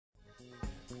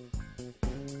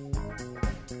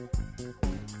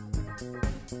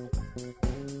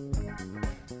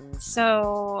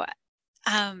So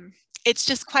it's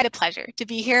just quite a pleasure to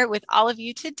be here with all of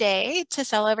you today to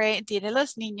celebrate Dia de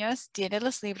los Niños, Dia de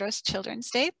los Libros,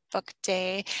 Children's Day, Book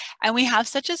Day. And we have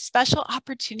such a special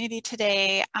opportunity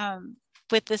today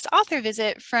with this author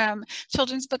visit from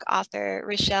children's book author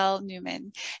Rochelle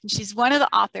Newman. And she's one of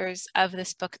the authors of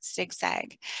this book, Zig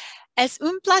Zag. Es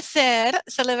un placer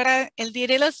celebrar el Día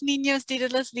de los Niños, Día de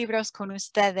los Libros con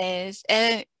ustedes.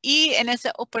 Y en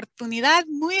esta oportunidad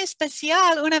muy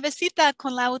especial, una visita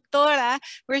con la autora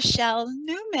Rochelle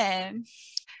Newman.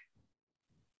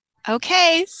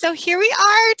 Okay, so here we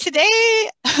are today.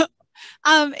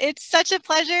 It's such a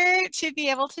pleasure to be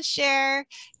able to share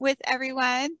with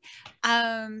everyone.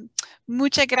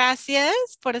 Muchas gracias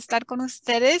por estar con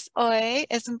ustedes hoy.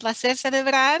 Es un placer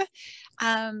celebrar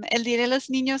el Día de los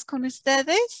Niños con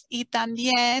ustedes y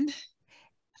también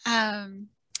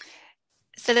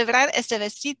celebrar esta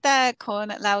visita con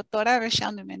la autora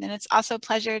Rochelle Newman. And it's also a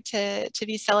pleasure to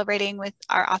be celebrating with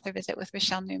our author visit with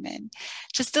Rochelle Newman.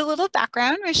 Just a little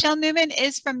background, Rochelle Newman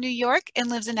is from New York and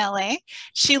lives in LA.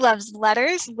 She loves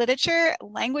letters, literature,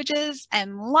 languages,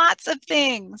 and lots of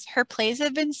things. Her plays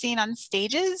have been seen on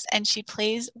stages and she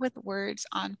plays with words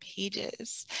on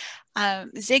pages.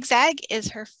 Zig Zag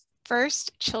is her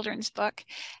first children's book,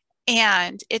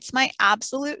 and it's my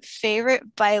absolute favorite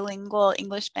bilingual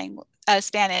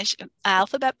Spanish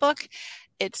alphabet book.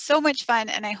 It's so much fun,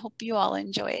 and I hope you all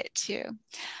enjoy it too.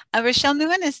 Rochelle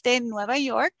Newman es de Nueva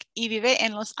York y vive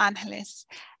en Los Ángeles.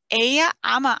 Ella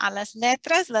ama a las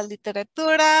letras, la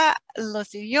literatura,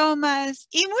 los idiomas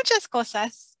y muchas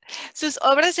cosas. Sus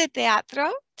obras de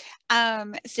teatro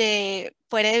se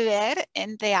puede ver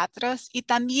en teatros y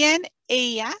también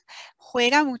ella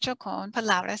juega mucho con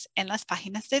palabras en las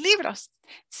páginas de libros.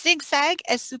 Zig Zag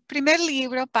es su primer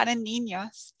libro para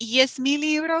niños y es mi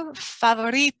libro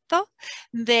favorito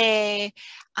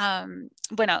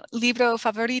libro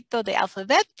favorito de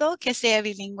alfabeto que sea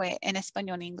bilingüe en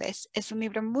español e inglés. Es un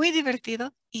libro muy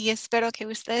divertido y espero que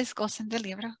ustedes gocen del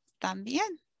libro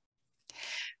también.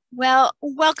 Well,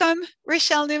 welcome,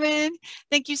 Rochelle Newman.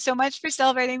 Thank you so much for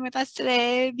celebrating with us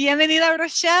today. Bienvenida,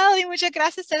 Rochelle, y muchas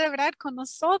gracias por celebrar con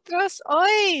nosotros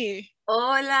hoy.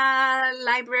 Hola,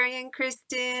 Librarian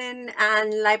Kristen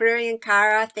and Librarian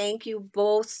Cara. Thank you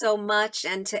both so much,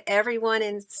 and to everyone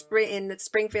in the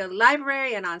Springfield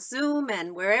Library and on Zoom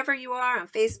and wherever you are on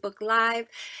Facebook Live.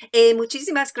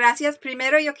 Muchísimas gracias.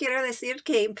 Primero yo quiero decir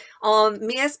que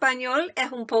mi español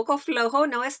es un poco flojo,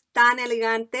 no es tan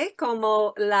elegante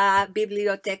como la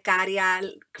bibliotecaria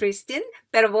Kristen,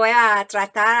 pero voy a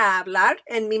tratar a hablar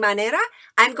en mi manera.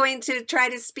 I'm going to try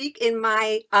to speak in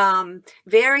my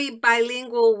very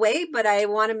bilingual way, but I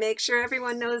want to make sure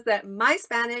everyone knows that my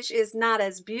Spanish is not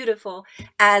as beautiful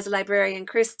as Librarian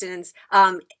Kristen's,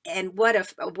 and what a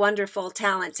wonderful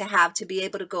talent to have to be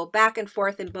able to go back and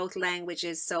forth in both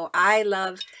languages. So I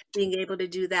love being able to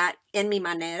do that en mi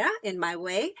manera, in my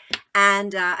way,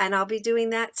 and I'll be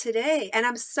doing that today. And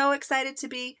I'm so excited to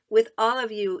be with all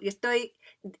of you.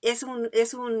 Es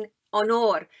un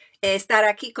honor estar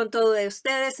aquí con todos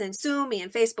ustedes en Zoom y en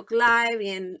Facebook Live y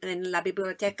en la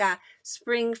biblioteca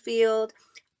Springfield.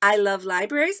 I love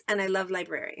libraries and I love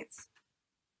librarians.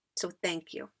 So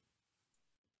thank you.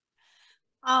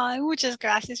 Oh, muchas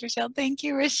gracias, Rochelle. Thank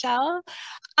you, Rochelle.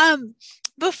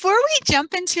 Before we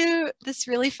jump into this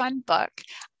really fun book,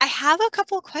 I have a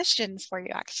couple questions for you,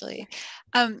 actually.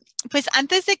 Pues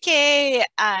antes de que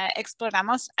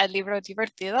exploramos el libro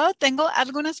divertido, tengo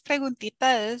algunas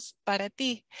preguntitas para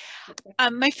ti.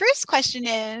 My first question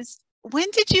is,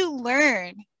 when did you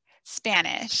learn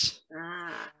Spanish?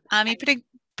 Mi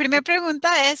primera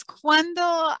pregunta es,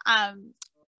 ¿cuándo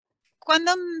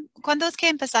es que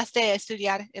empezaste a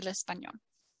estudiar el español?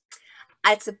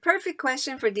 It's a perfect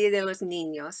question for Dia de los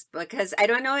Niños, because I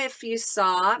don't know if you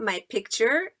saw my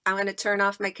picture. I'm going to turn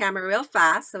off my camera real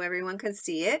fast so everyone can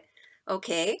see it.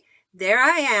 Okay, there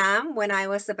I am when I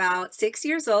was about 6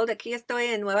 years old. Aquí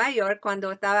estoy en Nueva York cuando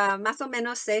estaba más o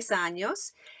menos 6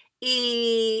 años.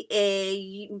 Y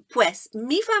pues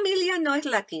mi familia no es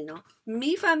latino.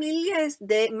 My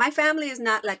family is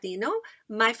not Latino.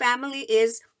 My family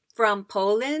is from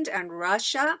Poland and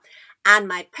Russia. And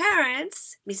my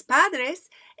parents, mis padres,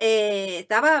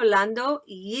 estaba hablando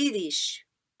Yiddish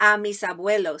a mis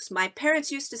abuelos. My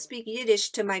parents used to speak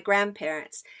Yiddish to my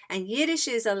grandparents. And Yiddish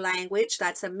is a language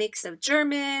that's a mix of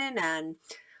German and,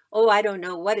 I don't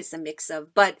know what it's a mix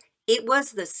of, but it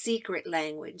was the secret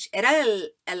language. Era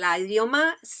el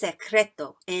idioma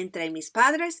secreto entre mis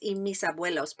padres y mis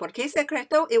abuelos. ¿Por qué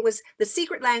secreto? It was the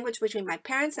secret language between my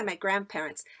parents and my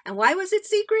grandparents. And why was it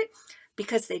secret?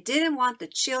 Because they didn't want the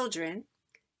children,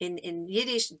 in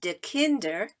Yiddish, de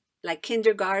Kinder, like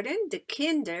kindergarten, the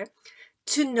kinder,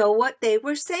 to know what they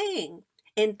were saying.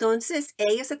 Entonces,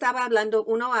 ellos estaban hablando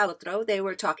uno a otro. They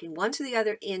were talking one to the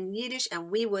other in Yiddish, and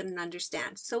we wouldn't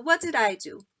understand. So what did I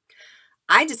do?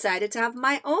 I decided to have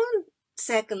my own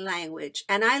second language,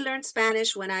 and I learned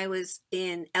Spanish when I was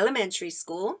in elementary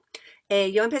school.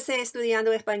 Yo empecé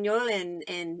estudiando español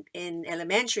en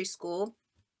elementary school.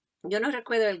 Yo no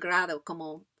recuerdo el grado,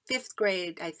 como 5th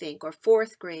grade, I think, or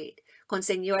 4th grade, con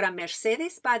señora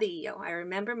Mercedes Padillo. I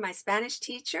remember my Spanish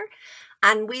teacher,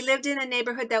 and we lived in a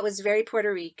neighborhood that was very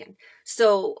Puerto Rican.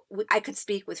 So I could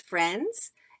speak with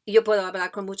friends. Yo puedo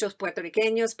hablar con muchos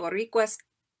puertorriqueños, boricuas,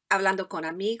 hablando con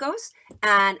amigos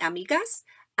and amigas.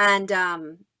 And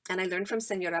I learned from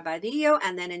Señora Badillo,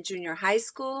 and then in junior high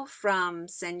school from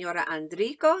Señora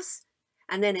Andricos,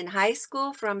 and then in high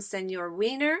school from Señor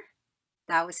Wiener.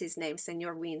 That was his name,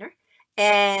 Señor Wiener.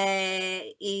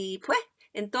 Y pues,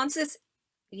 entonces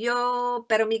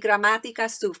pero mi gramática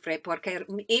sufre porque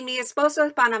mi esposo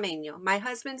es panameño. My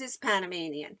husband is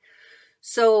Panamanian.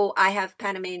 So I have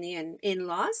Panamanian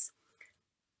in-laws,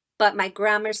 but my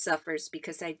grammar suffers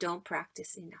because I don't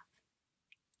practice enough.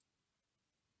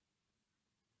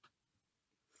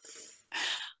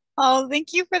 Oh,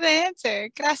 thank you for the answer.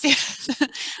 Gracias.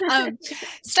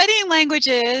 Studying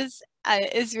languages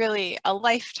is really a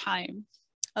lifetime,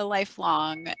 a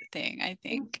lifelong thing, I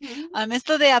think.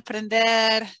 Esto de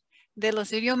aprender de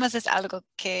los idiomas es algo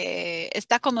que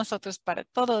está con nosotros para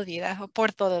toda la vida o por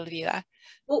toda la vida.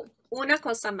 Oh, una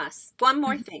cosa más. One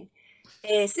more thing.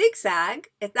 Zig Zag,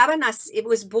 it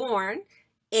was born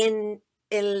in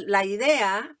la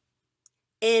idea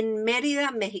in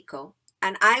Mérida, Mexico.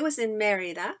 And I was in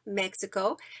Mérida,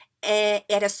 Mexico,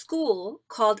 at a school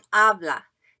called Habla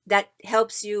that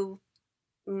helps you,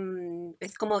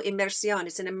 it's como inmersión,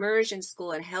 it's an immersion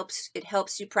school, and it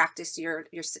helps you practice your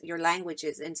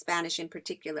languages, in Spanish in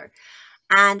particular.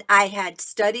 And I had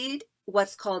studied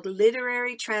what's called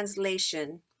literary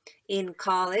translation in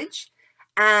college,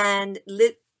 and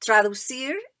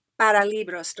traducir para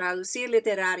libros, traducir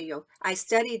literario. I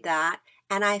studied that,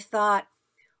 and I thought,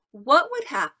 what would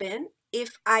happen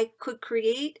if I could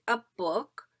create a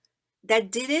book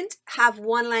that didn't have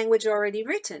one language already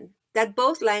written, that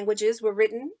both languages were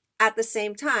written at the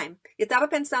same time? Yo estaba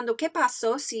pensando, ¿qué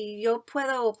pasó si yo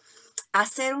puedo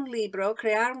hacer un libro,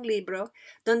 crear un libro,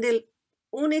 donde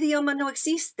un idioma no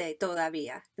existe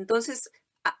todavía? Entonces,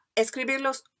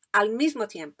 escribirlos al mismo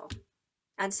tiempo.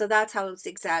 And so that's how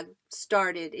Zig Zag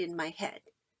started in my head.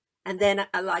 And then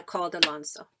I called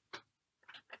Alonso.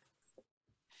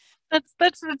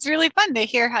 That's really fun to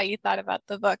hear how you thought about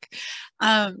the book.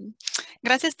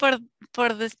 Gracias por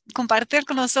compartir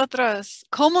con nosotros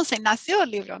cómo se nació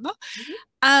el libro, ¿no?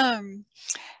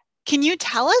 Can you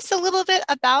tell us a little bit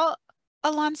about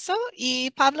Alonso y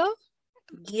Pablo?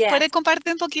 Yes. ¿Puede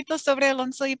compartir un poquito sobre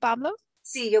Alonso y Pablo?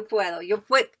 Sí, yo puedo.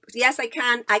 Yes, I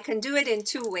can. I can do it in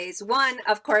two ways. One,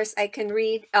 of course, I can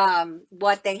read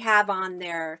what they have on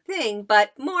their thing,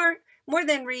 but more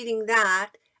than reading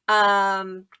that,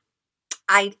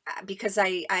 because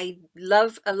I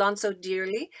love Alonso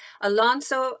dearly.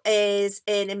 Alonso is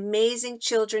an amazing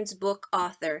children's book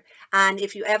author. And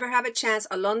if you ever have a chance,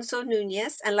 Alonso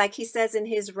Núñez, and like he says in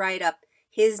his write-up,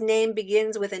 his name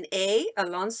begins with an A,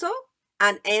 Alonso,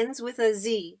 and ends with a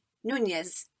Z,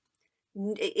 Núñez.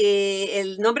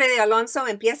 El nombre de Alonso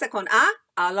empieza con A,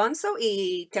 Alonso,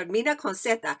 y termina con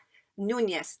Z,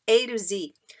 Núñez, A to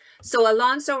Z. So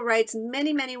Alonso writes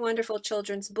many, many wonderful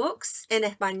children's books in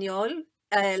español.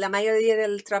 La mayoría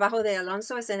del trabajo de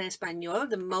Alonso es en español.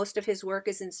 Most of his work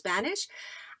is in Spanish.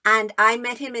 And I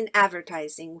met him in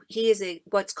advertising. He is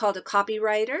what's called a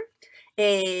copywriter.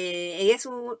 Es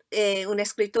un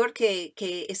escritor que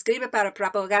escribe para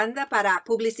propaganda, para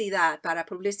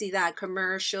publicidad,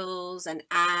 commercials and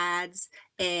ads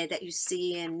that you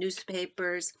see in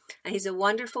newspapers. And he's a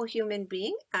wonderful human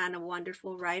being and a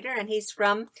wonderful writer. And he's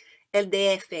from el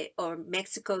DF, or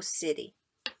Mexico City,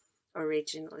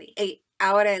 originally.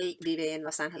 Ahora él vive en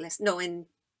Los Ángeles, no, en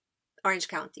Orange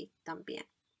County también,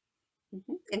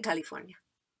 en California.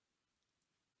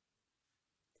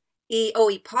 Y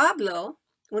Pablo,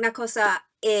 una cosa,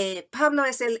 Pablo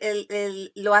es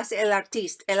lo hace el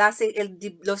artista, él hace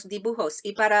los dibujos.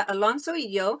 Y para Alonso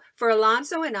y yo, for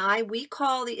Alonso and I, we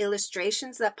call the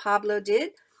illustrations that Pablo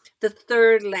did the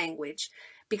third language,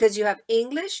 because you have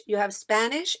English, you have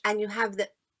Spanish, and you have the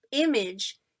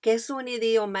image, que es un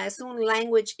idioma, es un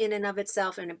language in and of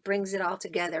itself, and it brings it all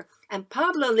together. And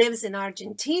Pablo lives in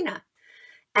Argentina,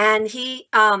 and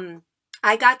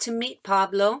I got to meet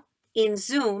Pablo in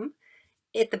Zoom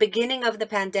at the beginning of the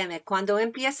pandemic, cuando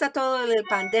empieza todo el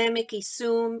pandemic y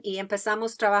Zoom y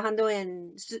empezamos trabajando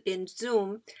en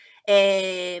Zoom,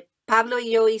 Pablo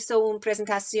y yo hizo una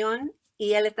presentación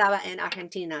y él estaba en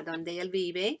Argentina, donde él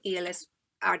vive, y él es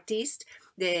artista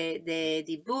de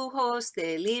dibujos,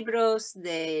 de libros,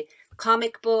 de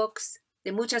comic books,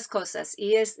 de muchas cosas,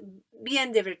 y es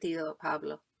bien divertido,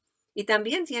 Pablo. Y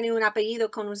también tiene un apellido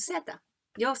con un Z.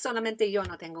 Yo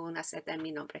no tengo una Z en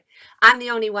mi nombre. I'm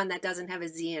the only one that doesn't have a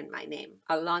Z in my name.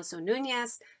 Alonso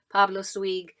Núñez, Pablo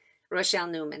Swig,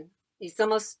 Rochelle Newman. Y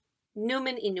somos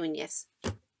Newman y Núñez.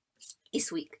 Y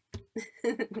Swig.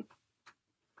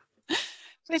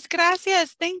 Pues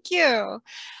gracias. Thank you.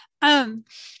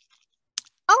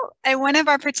 Oh, and one of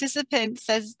our participants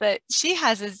says that she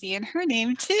has a Z in her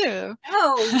name too.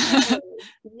 Oh,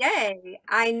 yay.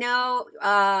 I know,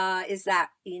 is that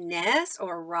Inez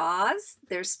or Roz?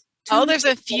 There's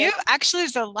a few. Actually,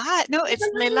 there's a lot. No, it's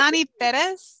Leilani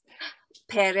Perez.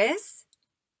 Perez.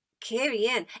 Qué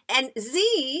bien. And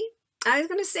Z, I was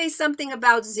going to say something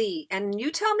about Z, and you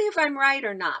tell me if I'm right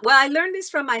or not. Well, I learned this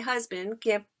from my husband,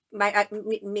 que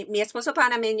mi esposo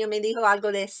panameño me dijo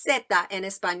algo de Z en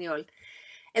español.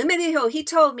 Él me dijo, he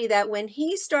told me that when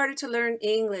he started to learn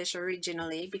English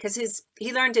originally, because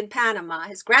he learned in Panama,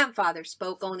 his grandfather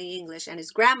spoke only English and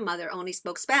his grandmother only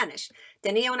spoke Spanish.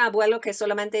 Tenía un abuelo que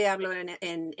solamente habló en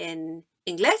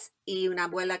inglés y una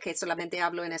abuela que solamente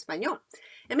habló en español.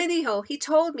 Él me dijo, he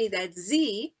told me that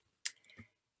Z,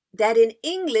 that in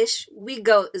English we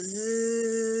go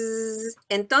zzz,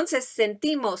 entonces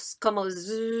sentimos como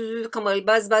zzz, como el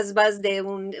buzz, buzz, buzz de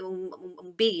un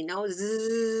bee, ¿no?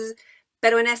 Zzz.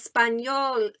 Pero en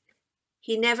español,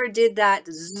 he never did that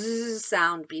zzz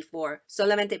sound before.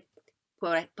 Solamente,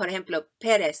 por ejemplo,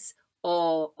 Pérez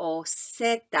o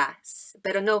zetas,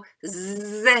 pero no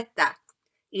zeta.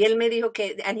 Y él me dijo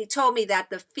que, and he told me that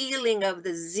the feeling of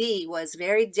the Z was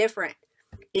very different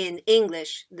in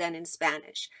English than in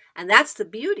Spanish. And that's the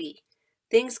beauty.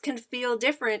 Things can feel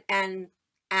different and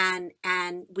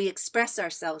we express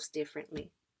ourselves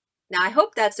differently. Now, I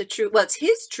hope that's a true, well, it's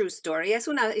his true story. Es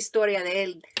una historia de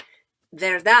él,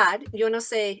 verdad. Yo no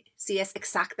sé si es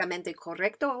exactamente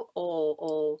correcto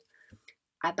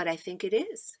but I think it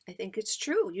is. I think it's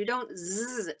true. You don't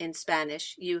z in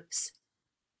Spanish, you s.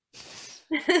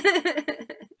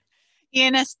 Y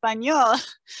en español,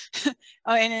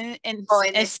 o en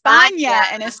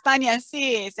España. en España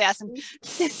sí, se hacen.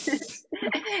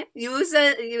 You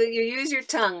use your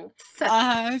tongue.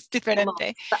 Es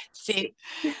diferente. Sí.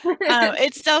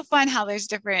 It's so fun how there's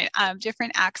different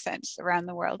accents around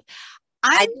the world.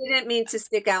 I didn't mean to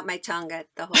stick out my tongue at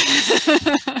the whole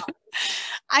time.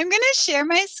 I'm going to share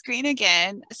my screen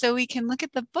again so we can look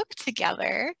at the book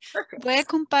together. Perfect. Voy a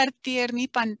compartir mi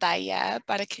pantalla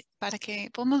para que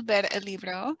podamos ver el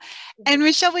libro. And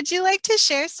Rochelle, would you like to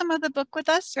share some of the book with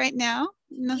us right now?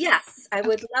 No. Yes, I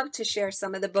would love to share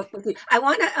some of the book with you. I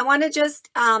want to just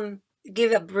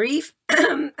give a brief,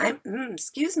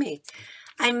 excuse me.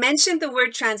 I mentioned the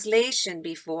word translation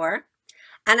before.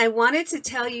 And I wanted to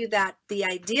tell you that the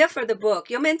idea for the book,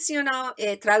 yo menciono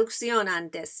traducción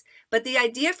antes, but the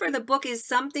idea for the book is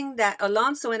something that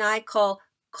Alonso and I call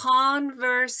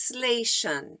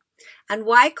converslation. And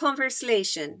why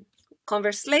converslation?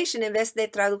 Converslation en vez de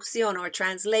traducción or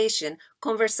translation.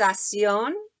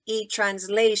 Conversación y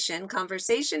translation,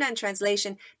 conversation and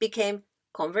translation became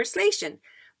conversation.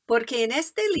 Porque en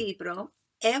este libro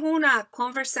es una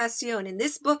conversación. In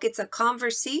this book, it's a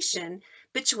conversation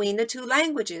between the two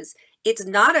languages. It's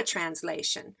not a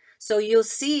translation. So you'll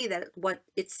see that what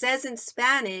it says in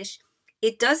Spanish,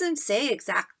 it doesn't say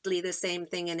exactly the same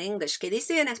thing in English. Que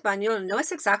dice en español no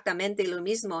es exactamente lo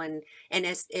mismo en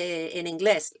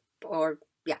inglés. Or,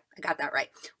 yeah, I got that right.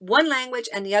 One language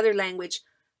and the other language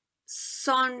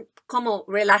son como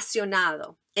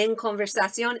relacionado. En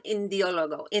conversación, in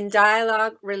diálogo, in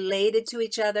dialogue, related to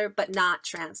each other, but not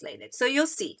translated. So you'll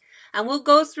see. And we'll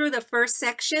go through the first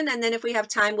section, and then if we have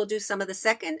time, we'll do some of the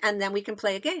second, and then we can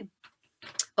play a game.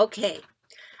 Okay.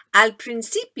 Al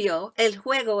principio, el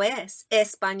juego es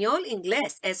español,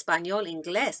 inglés, español,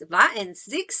 inglés. Va en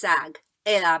zigzag,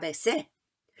 el ABC.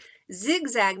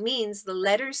 Zigzag means the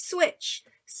letters switch.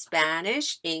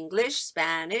 Spanish, English,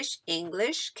 Spanish,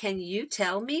 English. Can you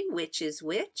tell me which is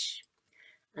which?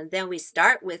 And then we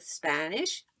start with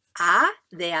Spanish. A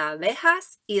de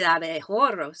abejas y de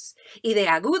abejorros. Y de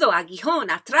agudo aguijón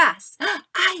atrás.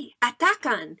 ¡Ay!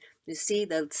 Atacan. You see,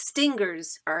 the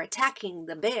stingers are attacking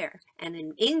the bear. And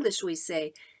in English we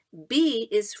say, B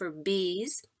is for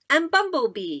bees and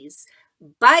bumblebees.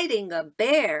 Biting a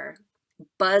bear.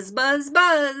 Buzz, buzz,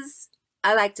 buzz.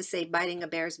 I like to say biting a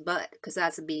bear's butt because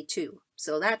that's a B too.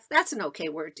 So that's an okay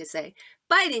word to say.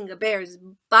 Biting a bear's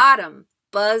bottom.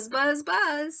 Buzz, buzz,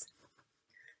 buzz.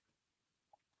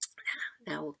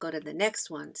 Now we'll go to the next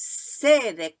one.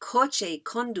 C de coche y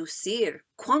conducir.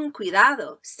 Con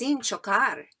cuidado, sin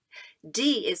chocar.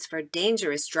 D is for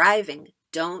dangerous driving.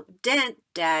 Don't dent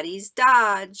daddy's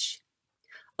Dodge.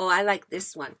 Oh, I like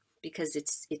this one because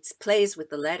it's plays with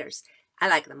the letters. I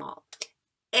like them all.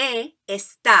 E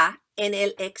está en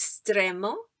el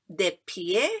extremo de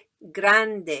pie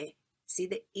grande. See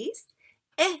the E's?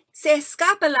 Se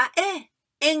escapa la E.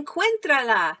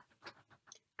 Encuéntrala.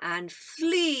 And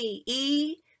flee,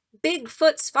 E.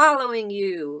 Bigfoot's following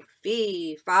you.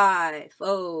 Fee, fi,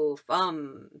 fo,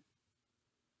 fum.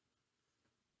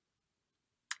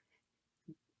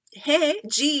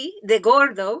 G de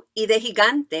gordo y de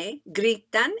gigante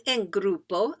gritan en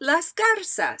grupo las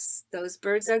garzas. Those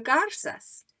birds are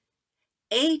garzas.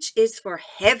 H is for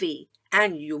heavy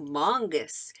and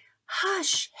humongous.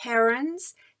 Hush,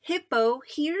 herons, hippo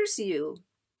hears you.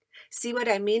 See what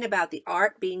I mean about the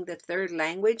art being the third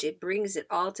language? It brings it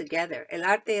all together. El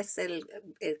arte es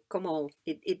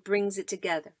it brings it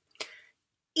together.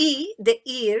 I de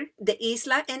ir, de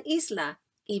isla en isla.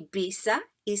 Ibiza,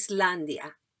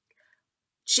 Islandia.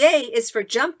 J is for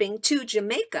jumping to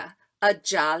Jamaica, a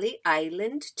jolly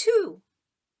island too.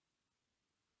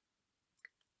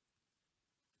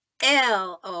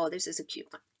 L, oh, this is a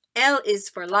cute one. L is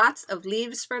for lots of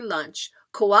leaves for lunch.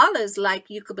 Koalas like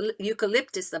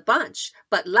eucalyptus a bunch,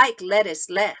 but like lettuce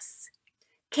less.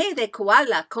 Que de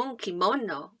koala con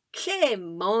kimono, que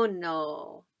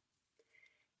mono.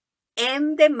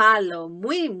 M de malo,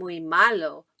 muy, muy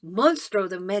malo. Monstruo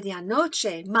de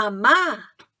medianoche, mamá.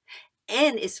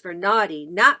 N is for naughty,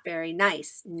 not very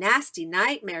nice. Nasty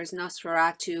nightmares,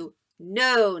 Nosferatu,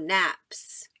 no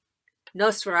naps.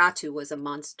 Nosferatu was a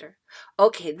monster.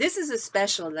 Okay, this is a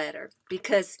special letter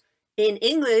because in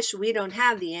English we don't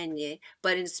have the ñ,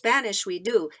 but in Spanish we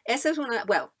do. Esa es una,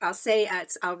 well,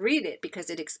 I'll read it because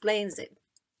it explains it.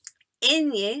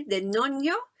 Ñ de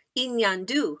ñoño y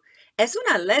ñandú es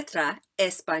una letra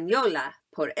española,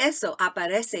 por eso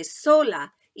aparece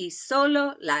sola y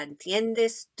solo la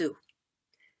entiendes tú.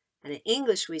 And in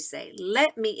English we say,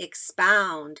 let me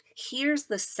expound. Here's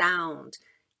the sound.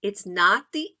 It's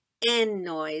not the N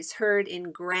noise heard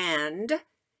in grand.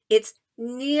 It's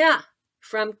ñ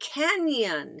from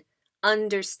canyon.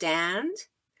 Understand?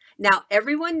 Now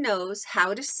everyone knows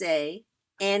how to say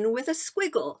N with a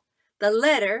squiggle. The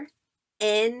letter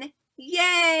N,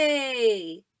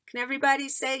 yay! Can everybody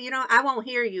say, I won't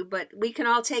hear you, but we can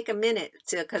all take a minute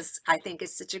to, because I think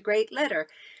it's such a great letter.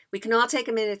 We can all take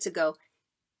a minute to go,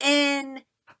 N,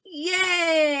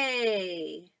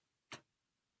 yay!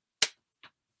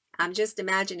 I'm just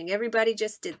imagining everybody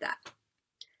just did that.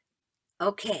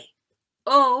 Okay.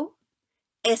 O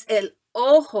es el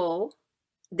ojo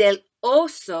del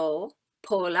oso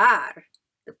polar,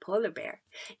 the polar bear.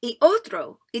 Y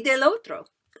del otro.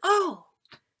 Oh.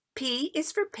 P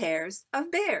is for pairs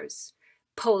of bears.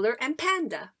 Polar and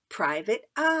panda, private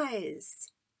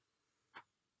eyes.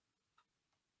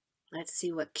 Let's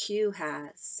see what Q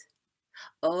has.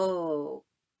 Oh,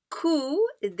 Q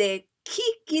de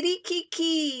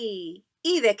kikirikiki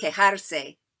y de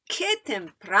quejarse. Que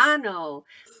temprano.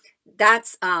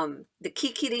 That's the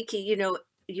kikiriki,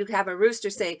 you have a rooster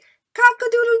say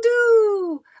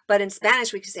cock-a-doodle-doo. But in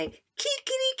Spanish we can say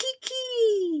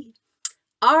kikirikiki.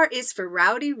 R is for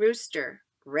rowdy rooster.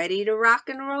 Ready to rock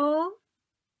and roll?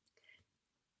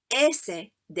 S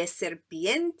de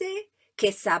serpiente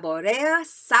que saborea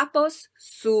sapos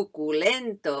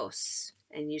suculentos.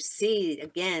 And you see,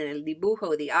 again, el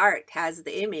dibujo, the art has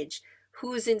the image.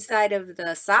 Who's inside of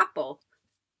the sapo?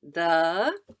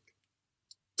 The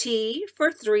T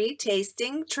for 3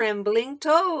 tasting, trembling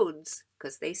toads.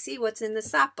 Because they see what's in the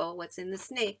sapo, what's in the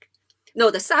snake. No,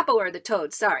 the sapo are the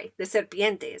toads, sorry. The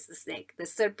serpiente is the snake. The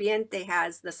serpiente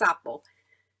has the sapo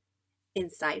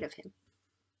inside of him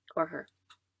or her.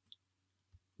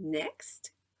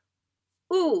 Next.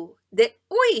 U de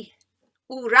uy,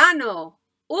 Urano,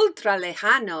 ultra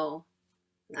lejano.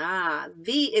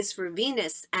 V is for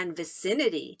Venus and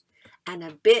vicinity and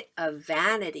a bit of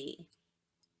vanity.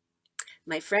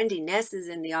 My friend Ines is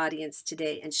in the audience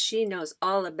today and she knows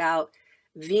all about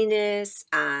Venus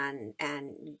and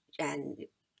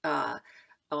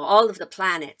all of the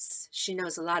planets. She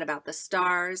knows a lot about the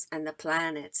stars and the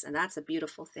planets, and that's a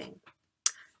beautiful thing.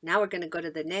 Now we're going to go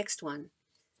to the next one.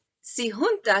 Si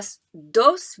juntas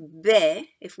dos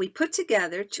V, if we put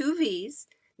together 2 V's,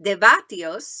 de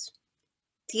vatios,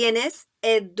 tienes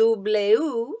el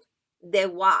W de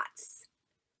watts.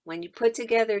 When you put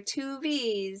together 2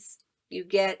 V's, you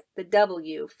get the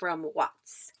W from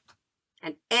Watts.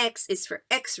 And X is for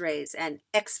X-rays and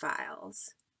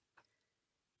X-files.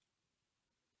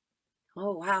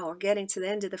 Oh, wow, we're getting to the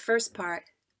end of the first part.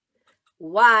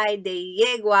 Y de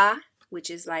yegua, which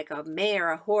is like a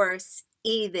mare, a horse.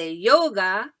 Y de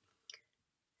yoga.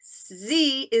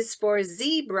 Z is for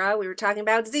zebra. We were talking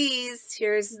about Z's.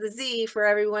 Here's the Z for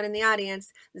everyone in the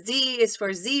audience. Z is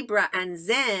for zebra and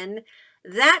Zen.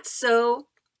 That's so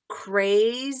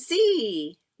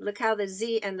crazy. Look how the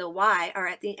Z and the Y are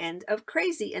at the end of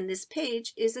crazy. And this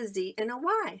page is a Z and a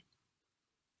Y.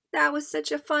 That was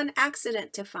such a fun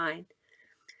accident to find.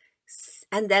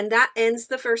 And then that ends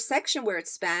the first section where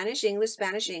it's Spanish, English,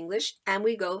 Spanish, English. And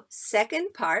we go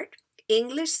second part.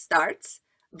 English starts.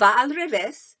 Va al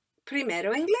revés.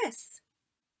 Primero inglés.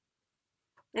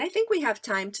 And I think we have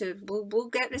time to, we'll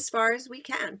get as far as we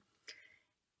can.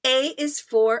 A is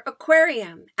for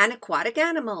aquarium and aquatic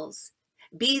animals.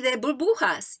 B de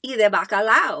burbujas y de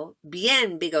bacalao.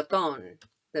 Bien bigotón.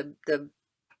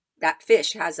 That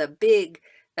fish has a big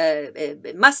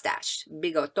mustache.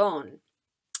 Bigotón.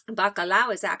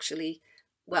 Bacalao is actually,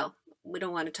 well, we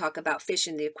don't want to talk about fish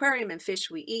in the aquarium and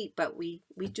fish we eat, but we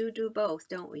do both,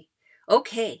 don't we?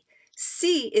 Okay.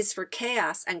 C is for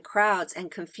chaos and crowds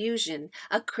and confusion,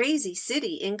 a crazy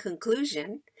city in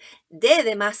conclusion. De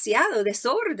demasiado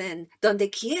desorden,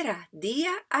 donde quiera,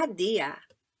 día a día.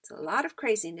 It's a lot of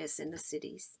craziness in the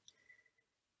cities.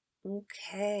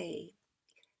 Okay.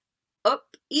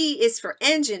 Up, E is for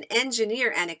engine,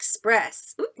 engineer, and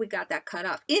express. Oop, we got that cut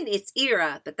off. In its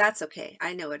era, but that's okay.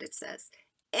 I know what it says.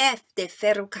 F de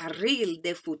ferrocarril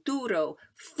de futuro.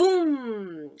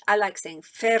 Fum. I like saying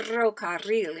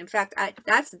ferrocarril. In fact,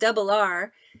 that's double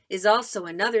R is also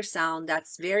another sound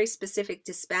that's very specific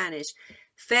to Spanish.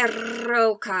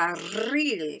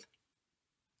 Ferrocarril.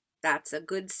 That's a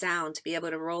good sound to be able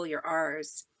to roll your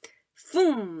R's.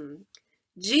 Fum.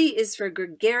 G is for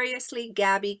gregariously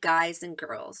gabby guys and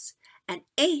girls. And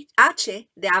H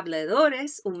de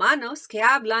habladores humanos que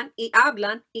hablan y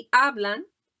hablan y hablan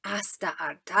hasta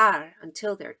hartar,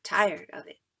 until they're tired of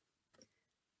it.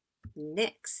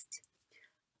 Next.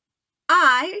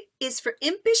 I is for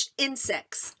impish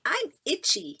insects. I'm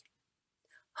itchy.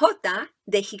 J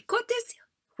de jicotes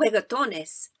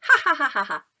juegotones. Ha ha ha ha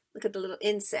ha. Look at the little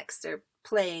insects. They're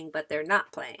playing, but they're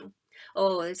not playing.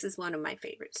 Oh, this is one of my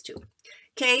favorites too.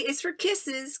 K is for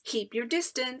kisses. Keep your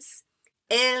distance.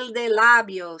 El de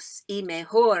labios y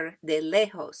mejor de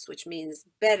lejos, which means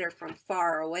better from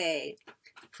far away,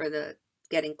 for the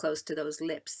getting close to those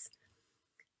lips.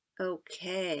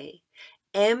 Okay.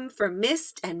 M for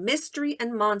mist and mystery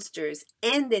and monsters.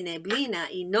 N de neblina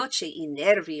y noche y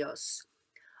nervios.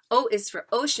 O is for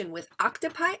ocean with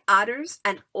octopi, otters,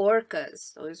 and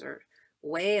orcas. Those are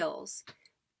whales.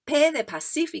 P de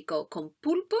Pacífico con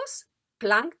pulpos,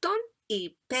 plankton,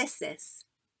 y peces.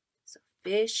 So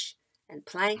fish and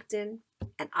plankton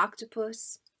and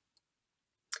octopus.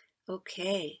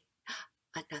 Okay,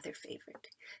 another favorite.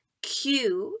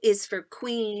 Q is for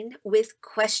queen with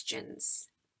questions.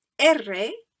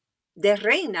 R de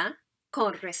reina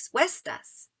con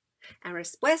respuestas. And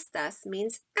respuestas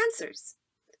means answers.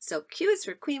 So Q is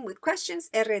for queen with questions.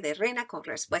 R de reina con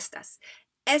respuestas.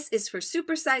 S is for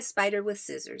supersized spider with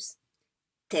scissors.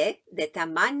 T de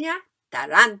tamaña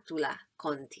tarántula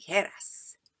con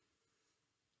tijeras.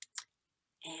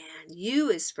 And U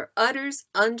is for udders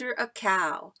under a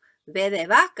cow. V de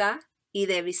vaca y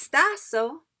de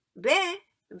vistazo. V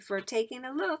for taking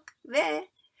a look. V.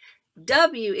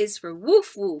 W is for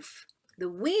woof woof. The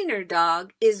wiener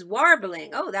dog is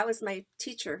warbling. Oh, that was my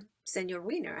teacher, Senor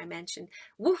Wiener, I mentioned.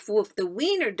 Woof woof. The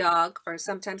wiener dog, or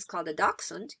sometimes called a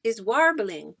dachshund, is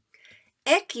warbling.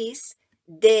 X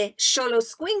de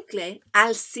xoloscuincle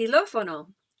al xilófono.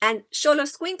 And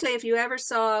xoloscuincle, if you ever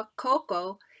saw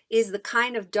Coco, is the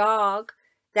kind of dog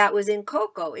that was in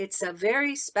Coco. It's a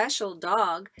very special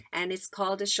dog, and it's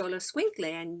called a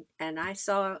xoloscuincle. And I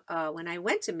saw, when I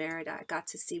went to Merida, I got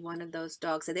to see one of those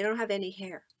dogs. And they don't have any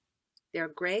hair. They're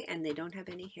gray, and they don't have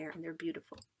any hair, and they're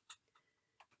beautiful.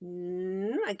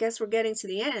 I guess we're getting to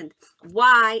the end.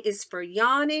 Y is for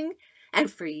yawning and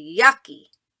for yucky.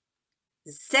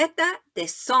 Z de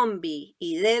zombie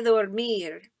y de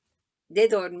dormir. ¿De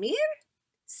dormir?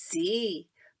 Sí,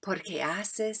 porque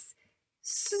haces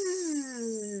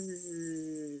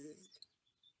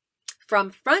From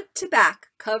front to back,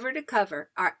 cover to cover,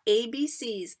 our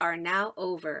ABCs are now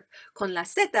over. Con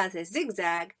las zetas de Zig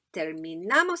Zag,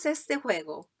 terminamos este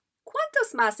juego.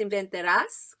 ¿Cuántos más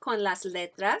inventarás con las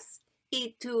letras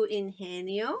y tu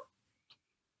ingenio?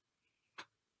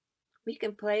 We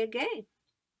can play a game.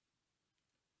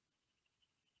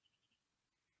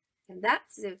 And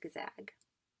that's Zig Zag.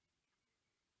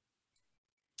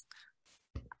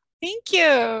 Thank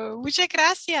you. Muchas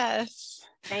gracias.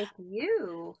 Thank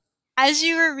you. As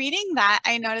you were reading that,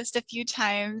 I noticed a few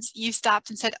times you stopped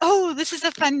and said, oh, this is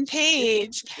a fun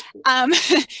page.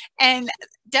 And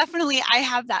definitely I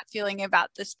have that feeling about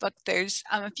this book. There's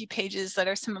a few pages that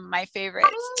are some of my favorites.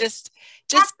 Just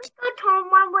Episode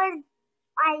one was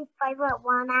my favorite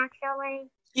one, actually.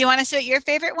 You want to say what your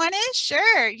favorite one is?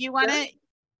 Sure. You want to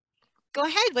go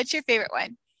ahead. What's your favorite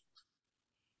one?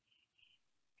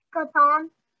 Go,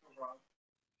 Tom.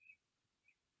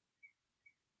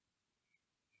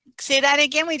 Say that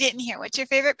again. We didn't hear. What's your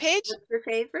favorite page? What's your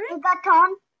favorite?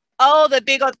 Bigoton. Oh, the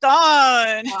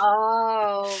bigoton.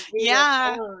 Oh,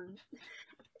 yeah. bigoton.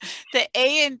 The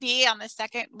A and B on the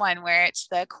second one, where it's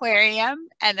the aquarium,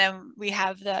 and then we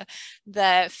have the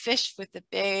fish with the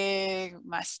big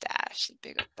mustache,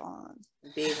 the bigoton.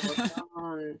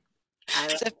 Bigoton. I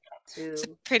like that too. It's a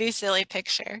pretty silly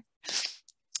picture.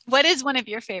 What is one of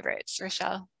your favorites,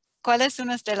 Rochelle? ¿Cuál es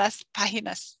una de las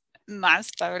páginas más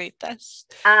favoritas?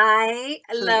 I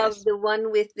love the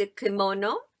one with the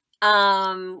kimono,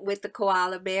 with the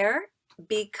koala bear,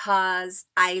 because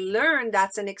I learned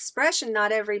that's an expression.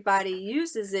 Not everybody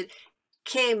uses it.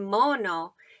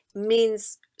 Kimono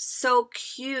means so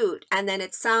cute, and then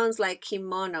it sounds like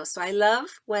kimono. So I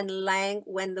love when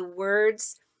the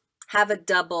words have a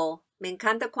double. Me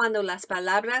encanta cuando las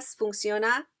palabras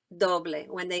funciona doble,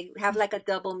 when they have like a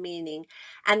double meaning.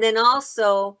 And then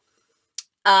also,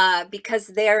 because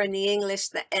they're in the English,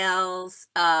 the L's,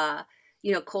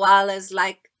 koalas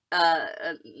like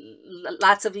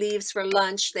lots of leaves for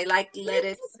lunch. They like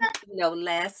lettuce,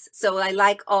 less. So I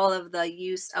like all of the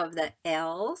use of the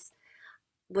L's.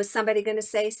 Was somebody going to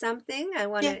say something? I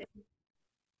want to.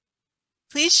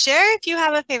 Please share if you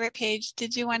have a favorite page.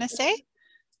 Did you want to say?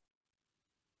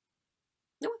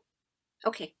 No.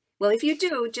 Okay. Well, if you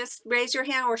do, just raise your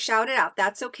hand or shout it out.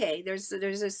 That's okay. There's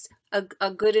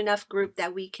a good enough group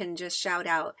that we can just shout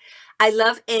out. I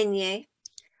love ñ.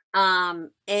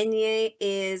 Ñ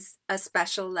is a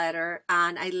special letter,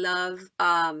 and I love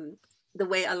the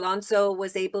way Alonso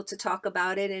was able to talk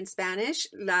about it in Spanish.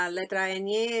 La letra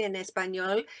ñ en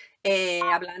español,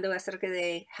 hablando acerca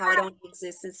de how it only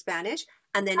exists in Spanish,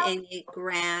 and then ñ,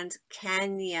 Grand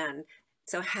Canyon.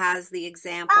 So has the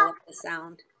example of the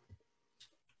sound.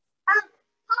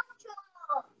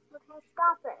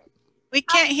 Stop it. We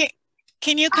can't hear.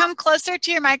 Can you come closer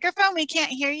to your microphone? We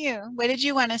can't hear you. What did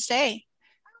you want to say?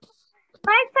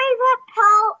 My favorite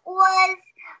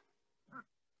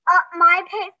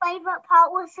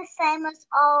part was the same as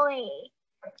Ollie.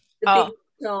 The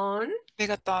bigoton.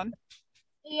 Bigoton.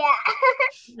 Yeah.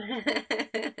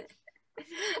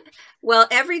 Well,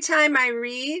 every time I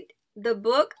read the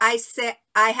book, I say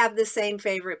I have the same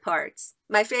favorite parts.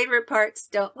 My favorite parts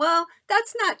don't. Well,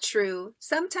 that's not true.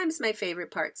 Sometimes my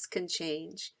favorite parts can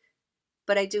change,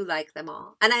 but I do like them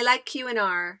all. And I like Q and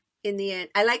R in the end.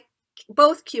 I like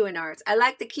both Q and R's. I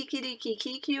like the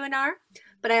kiki Q and R,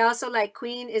 but I also like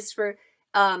Q is for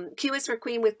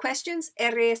queen with questions,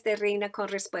 R es de reina con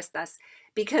respuestas,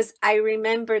 because I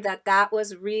remember that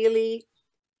was really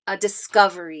a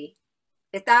discovery.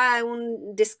 Estaba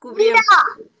un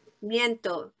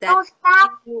descubrimiento that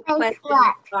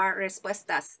questions are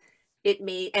respuestas. It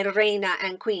made, and reina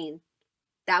and queen.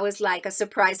 That was like a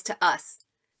surprise to us.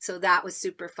 So that was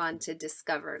super fun to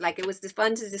discover. Like it was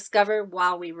fun to discover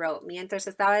while we wrote. Mientras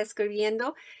estaba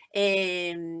escribiendo,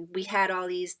 we had all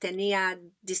these, tenía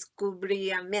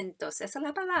descubrimientos. Esa es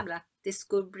la palabra,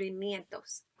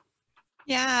 descubrimientos.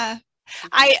 Yeah.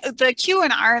 The Q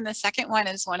and R in the second one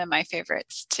is one of my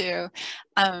favorites too.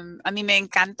 A mí me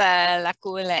encanta la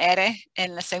Q y la R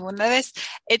en la segunda vez.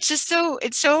 It's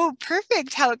so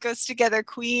perfect how it goes together.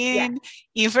 Queen,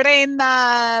 y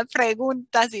reina,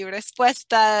 preguntas y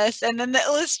respuestas. And then the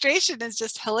illustration is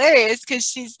just hilarious because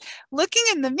she's looking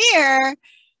in the mirror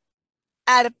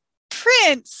at a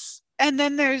prince, and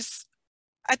then there's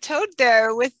a toad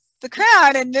there with the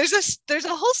crown, and there's a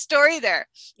whole story there.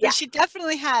 Yeah. She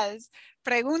definitely has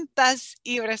preguntas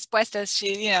y respuestas.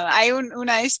 She, hay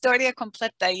una historia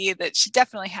completa ahí that she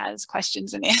definitely has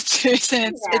questions and answers,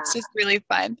 and it's just really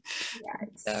fun. Yeah,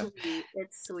 sweet.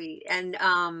 It's sweet. And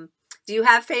do you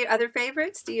have other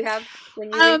favorites? Do you have?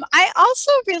 I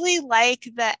also really like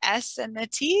the S and the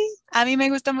T. A mí me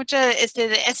gusta mucho the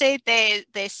S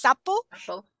de sapo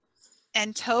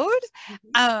and toad.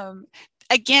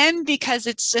 Again, because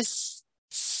it's just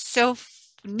so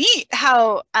neat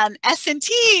how S and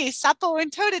T, sapo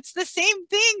and toad, it's the same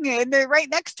thing, and they're right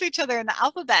next to each other in the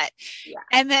alphabet. Yeah.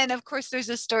 And then, of course, there's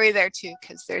a story there too,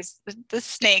 because there's the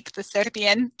snake, the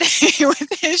serpiente,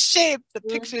 with his shape. The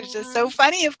picture is just so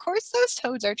funny. Of course, those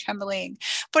toads are trembling,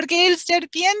 porque el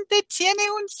serpiente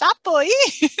tiene un sapo ahí.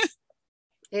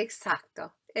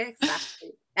 Exacto,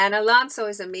 exactly. And Alonso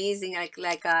is amazing.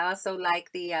 Like I also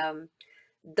like the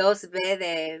dos V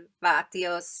de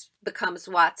vatios becomes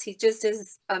watts. He just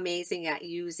is amazing at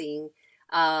using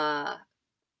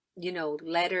you know,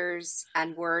 letters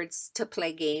and words to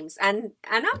play games, and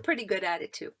I'm pretty good at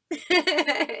it too.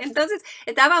 Entonces,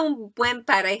 estaba un buen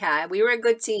pareja. We were a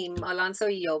good team, Alonso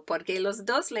y yo, porque los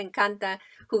dos le encanta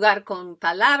jugar con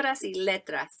palabras y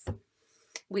letras.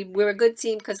 We're a good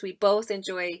team because we both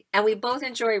enjoy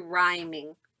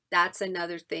rhyming. That's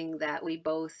another thing that we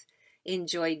both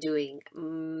enjoy doing.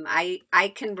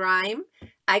 I can rhyme.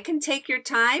 I can take your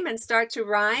time and start to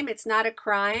rhyme. It's not a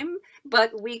crime,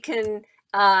 but we can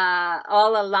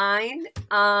all align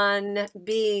on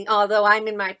being, although I'm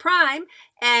in my prime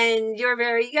and you're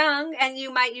very young and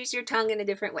you might use your tongue in a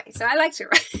different way. So I like to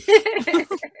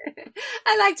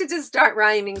I like to just start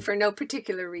rhyming for no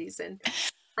particular reason.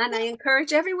 And I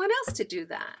encourage everyone else to do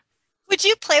that. Would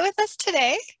you play with us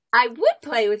today? I would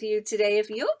play with you today if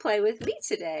you'll play with me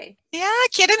today. Yeah,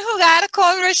 ¿quieren jugar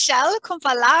con Rochelle, con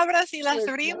palabras y las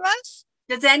rimas?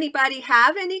 Does anybody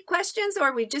have any questions,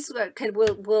 or we just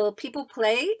will people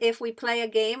play if we play a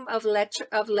game of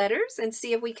letters and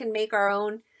see if we can make our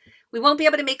own? We won't be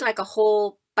able to make like a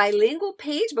whole bilingual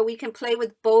page, but we can play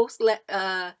with both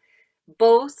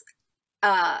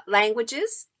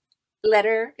languages,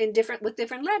 with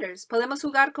different letters. Podemos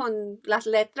jugar con las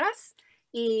letras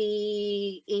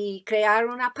y crear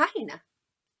una página.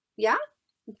 Yeah,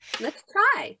 let's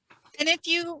try. And if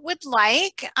you would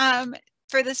like,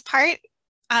 for this part,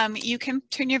 you can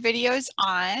turn your videos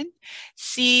on.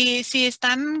 Si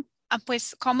están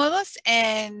pues cómodos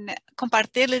en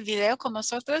compartir el video con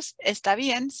nosotros, está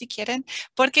bien si quieren,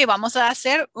 porque vamos a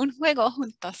hacer un juego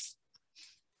juntos.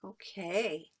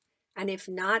 Okay. And if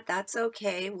not, that's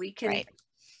okay. We can Right.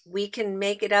 we can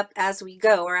make it up as we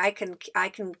go, or I can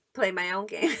play my own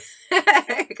game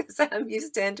because I'm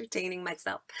used to entertaining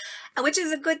myself, which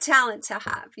is a good talent to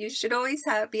have. You should always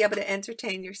be able to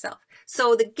entertain yourself.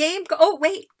 So the game oh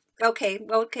wait, okay,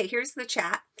 here's the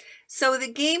chat. So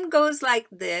the game goes like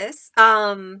this.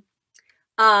 And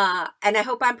I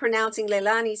hope I'm pronouncing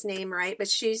Leilani's name right, but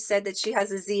she said that she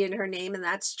has a Z in her name, and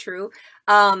that's true.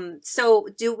 So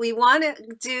do we want to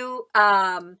do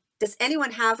does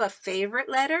anyone have a favorite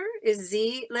letter? Is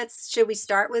Z, should we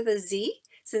start with a Z,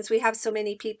 since we have so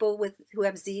many people who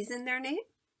have Z's in their name?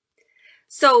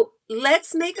 So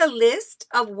let's make a list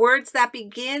of words that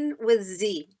begin with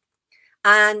Z.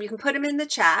 And you can put them in the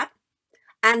chat.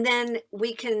 And then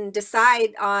we can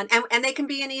decide on, and they can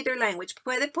be in either language.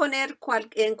 Puede poner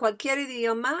en cualquier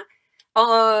idioma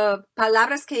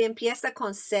palabras que empieza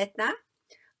con Z.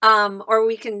 Or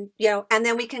we can, and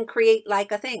then we can create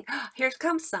like a thing. Here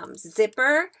comes some.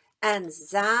 Zipper and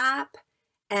zap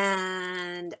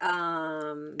and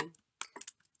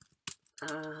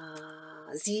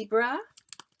zebra.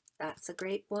 That's a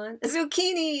great one.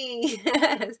 Zucchini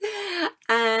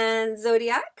and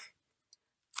zodiac.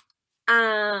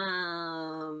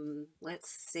 Let's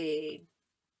see.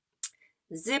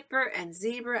 Zipper and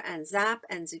zebra and zap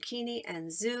and zucchini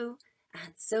and zoo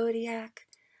and zodiac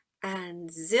and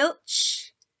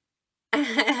zilch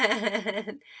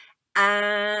and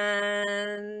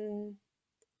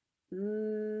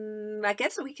I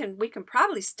guess we can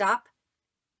probably stop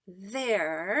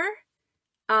there.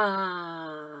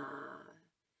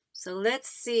 So let's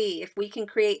see if we can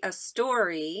create a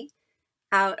story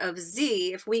out of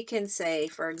Z. If we can say,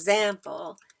 for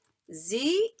example,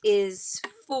 Z is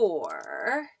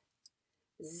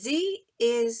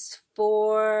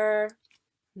for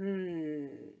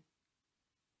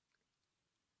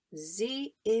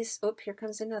Z is, oh, here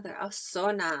comes another.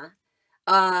 Sona.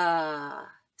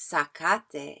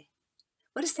 Zacate.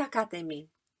 What does zacate mean?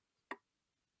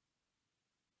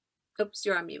 Oops,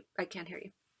 you're on mute. I can't hear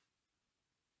you.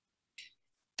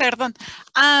 Perdón.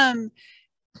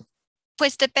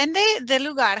 Pues depende del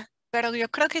lugar, pero yo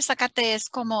creo que zacate es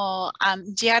como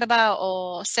hierba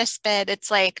o césped. It's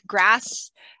like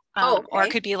grass, Okay. or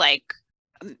it could be like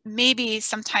maybe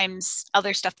sometimes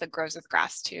other stuff that grows with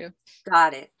grass too.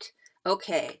 Got it.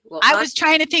 Okay. Well, I was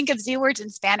trying to think of Z words in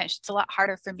Spanish. It's a lot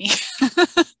harder for me.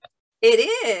 It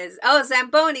is. Oh,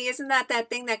 Zamboni, isn't that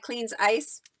thing that cleans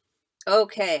ice?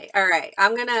 Okay. All right.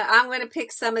 I'm gonna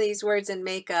pick some of these words and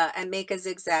make a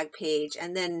zigzag page,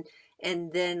 and then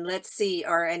And then let's see,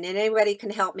 and then anybody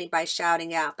can help me by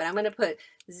shouting out, but I'm going to put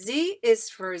Z is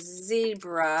for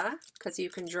zebra, because you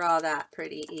can draw that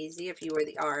pretty easy if you were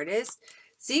the artist.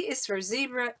 Z is for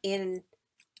zebra in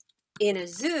a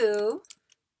zoo,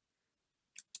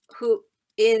 who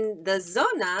in the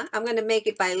zona, I'm going to make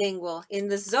it bilingual, in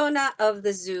the zona of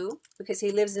the zoo, because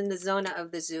he lives in the zona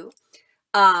of the zoo.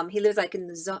 He lives like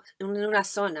in una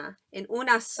zona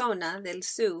del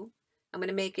zoo. I'm going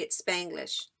to make it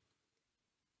Spanglish.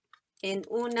 En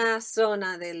una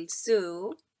zona del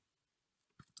zoo,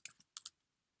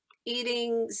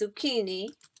 eating zucchini.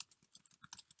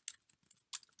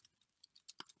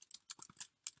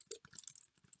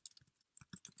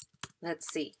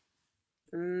 Let's see.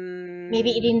 Maybe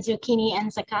eating zucchini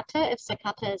and zacate, if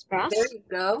zacate is grass. There you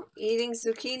go. Eating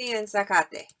zucchini and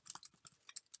zacate.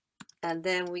 And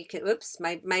then we can, oops,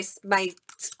 my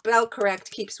spell correct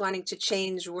keeps wanting to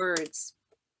change words.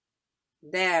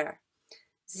 There.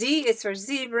 Z is for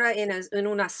zebra en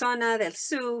una zona del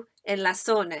zoo, en la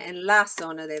zona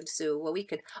del zoo. Well, we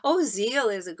could, oh, zeal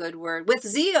is a good word. With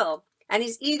zeal. And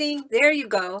he's eating, there you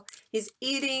go. He's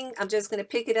eating, I'm just going to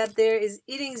pick it up there, is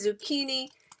eating zucchini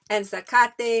and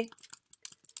zacate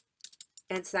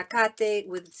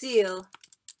with zeal.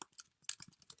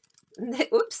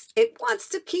 Oops, it wants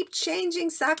to keep changing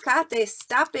zacate.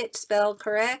 Stop it, spell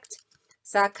correct.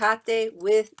 Zacate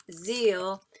with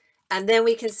zeal. And then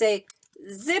we can say,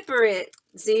 zipper it,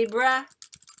 zebra.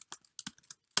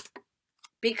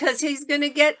 Because he's gonna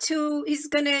he's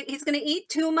gonna eat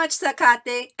too much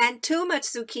zacate and too much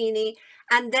zucchini,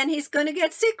 and then he's gonna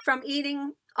get sick from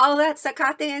eating all that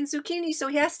zacate and zucchini, so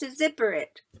he has to zipper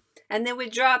it. And then we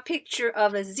draw a picture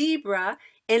of a zebra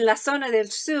en la zona del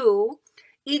zoo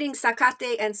eating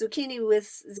zacate and zucchini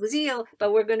with zeal,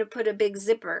 but we're gonna put a big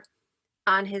zipper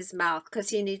on his mouth because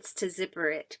he needs to zipper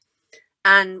it.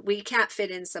 And we can't fit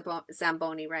in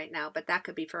Zamboni right now, but that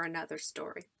could be for another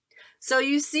story. So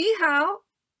you see how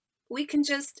we can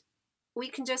just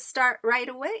start right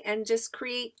away and just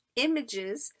create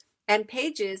images and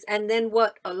pages. And then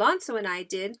what Alonso and I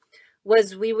did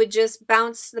was we would just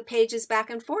bounce the pages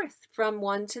back and forth from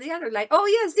one to the other. Like, oh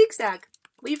yeah, Zig Zag.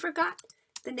 We forgot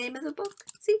the name of the book.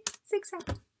 See, Zig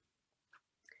Zag.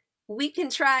 We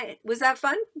can try it. Was that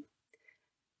fun?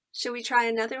 Should we try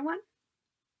another one?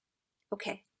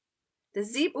 Okay. The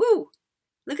zebra, ooh,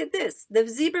 look at this. The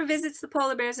zebra visits the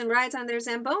polar bears and rides on their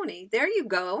Zamboni. There you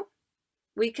go.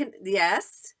 We can,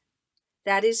 yes,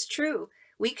 that is true.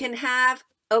 We can have,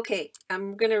 okay,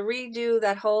 I'm going to redo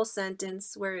that whole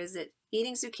sentence. Where is it?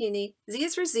 Eating zucchini. Z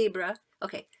is for zebra.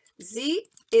 Okay, Z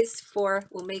is for,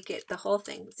 we'll make it the whole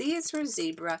thing. Z is for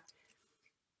zebra.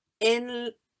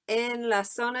 En la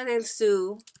zona del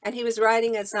zoo, and he was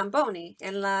riding a Zamboni.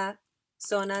 En la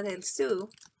zona del zoo,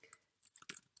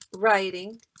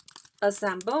 riding a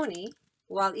Zamboni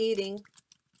while eating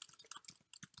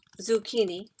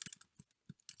zucchini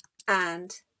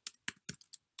and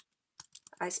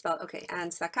I spelled, okay,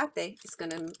 and zacate. It's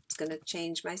gonna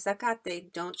change my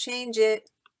zacate. Don't change it.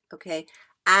 Okay.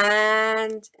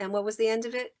 And what was the end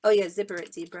of it? Oh yeah, zipper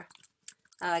it, zebra.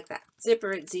 I like that.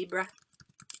 Zipper it, zebra.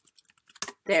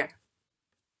 There.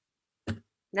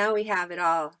 Now we have it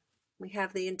all. We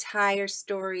have the entire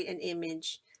story and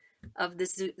image of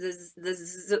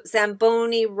the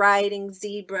Zamboni riding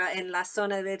zebra en la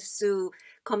zona del zoo,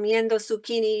 comiendo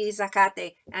zucchini y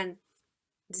zacate, and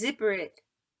zipper it,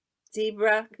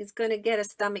 zebra is going to get a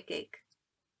stomach ache.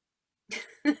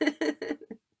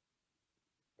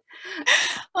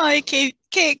 Ay, qué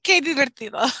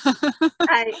divertido.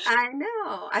 I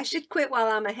know. I should quit while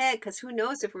I'm ahead, because who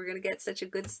knows if we're going to get such a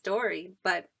good story.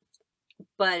 But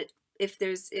if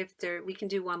we can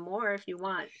do one more if you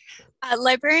want.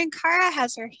 Librarian Cara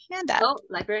has her hand up. Oh,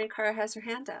 Librarian Cara has her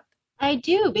hand up. I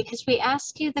do, because we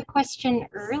asked you the question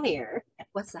earlier.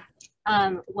 What's that?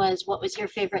 Was what was your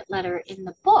favorite letter in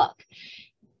the book?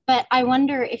 But I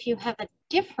wonder if you have a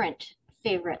different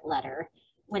favorite letter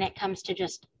when it comes to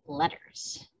just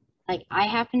letters. Like, I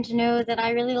happen to know that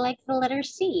I really like the letter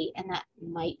C, and that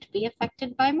might be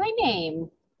affected by my name.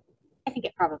 I think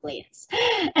it probably is.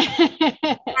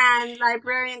 And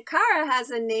Librarian Cara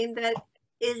has a name that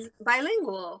is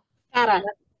bilingual. Cara.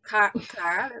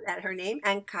 Cara, that's her name,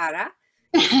 and Cara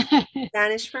is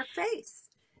Spanish for face.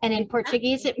 And in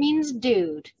Portuguese, it means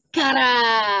dude.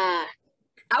 Cara.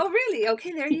 Oh, really?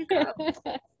 Okay, there you go.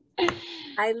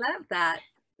 I love that.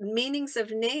 Meanings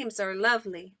of names are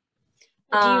lovely.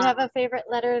 Do you have a favorite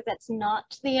letter that's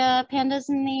not the pandas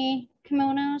and the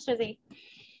kimonos, or the?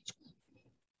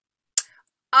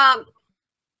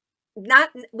 Not,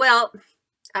 well,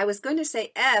 I was going to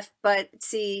say F, but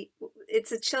see,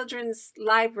 it's a children's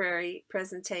library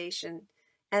presentation,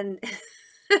 and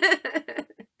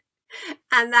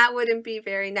and that wouldn't be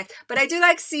very nice. But I do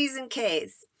like C's and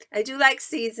K's. I do like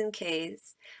C's and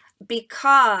K's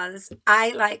because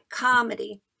I like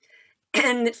comedy.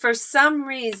 And for some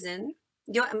reason,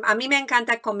 a mí me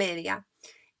encanta comedia.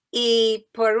 Y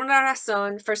por una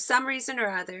razón, for some reason or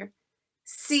other,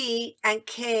 C and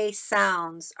K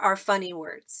sounds are funny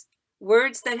words.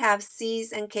 Words that have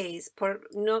C's and K's. Yo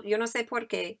no sé por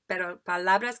qué, pero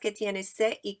palabras que tienen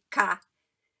C y K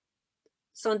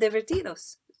son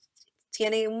divertidos.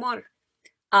 Tiene humor.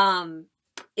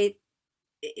 It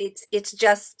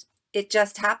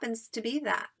just happens to be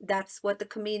that. That's what the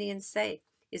comedians say.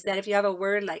 Is that if you have a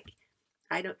word like,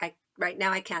 right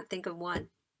now I can't think of one.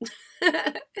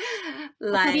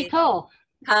 Like, Cocorico.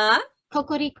 huh?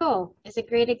 Cocorico is a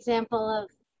great example of,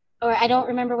 or I don't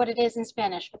remember what it is in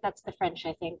Spanish, but that's the French,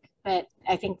 I think. But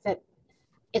I think that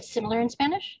it's similar in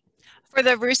Spanish. For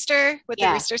the rooster, what the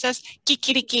rooster says,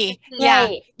 kikiriki. Right. Yeah,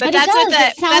 but that's it what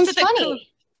does. It sounds that's what funny.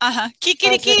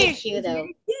 Kikiriki. Cute, though.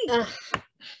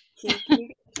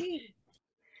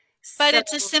 But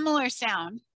it's a similar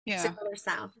sound. Yeah. Similar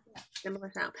sound.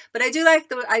 But I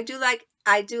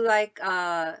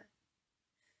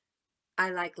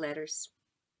like letters.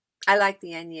 I like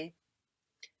the ñ.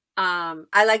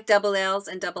 I like double L's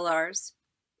and double R's.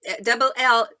 Double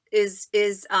L is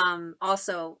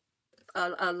also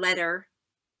a letter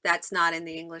that's not in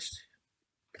the English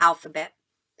alphabet.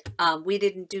 We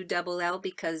didn't do double L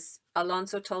because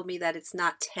Alonso told me that it's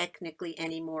not technically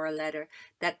anymore a letter,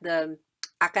 that the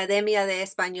Academia de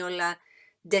Española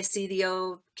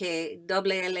decidió que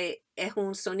doble L es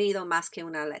un sonido más que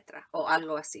una letra, o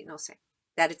algo así, no sé.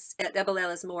 That it's double L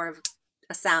is more of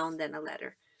a sound than a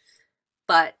letter.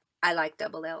 But I like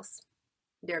double L's.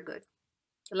 They're good.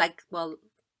 Like, well,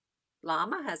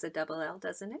 llama has a double L,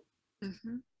 doesn't it?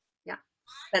 Mm-hmm. Yeah,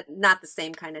 but not the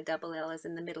same kind of double L as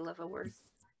in the middle of a word.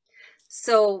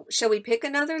 So, shall we pick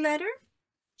another letter?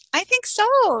 I think so.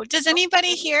 Does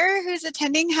anybody here who's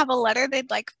attending have a letter they'd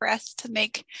like for us to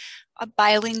make a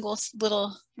bilingual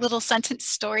little sentence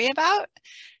story about?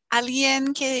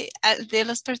 ¿Alguien de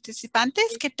los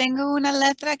participantes que tenga una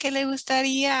letra que le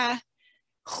gustaría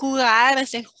jugar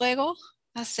ese juego,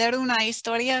 hacer una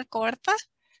historia corta?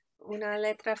 Una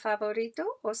letra favorito,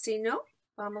 o si no,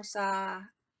 vamos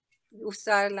a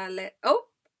usar la letra. Oh,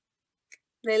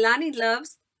 Leilani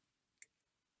loves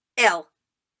L.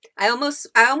 I almost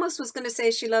was going to say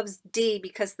she loves D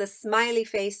because the smiley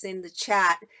face in the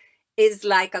chat is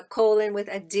like a colon with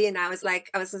a D, and I was going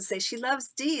to say she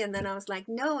loves D, and then I was like,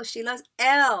 no, she loves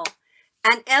L.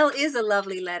 And L is a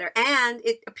lovely letter, and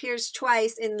it appears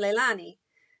twice in Leilani.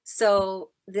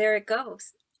 So there it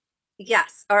goes.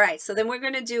 Yes. All right. So then we're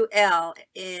going to do L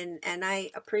and I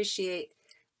appreciate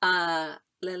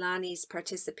Leilani's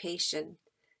participation.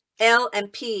 L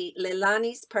and P,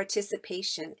 Leilani's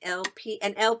participation. LP,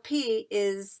 and LP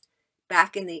is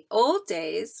back in the old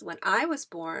days when I was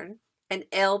born, an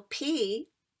LP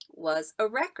was a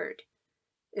record.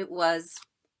 It was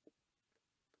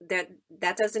that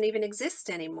doesn't even exist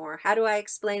anymore. How do I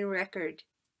explain record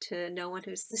to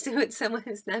someone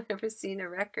who's never seen a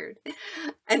record?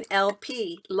 An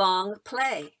LP, long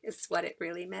play, is what it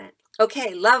really meant.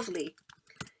 Okay, lovely.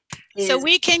 So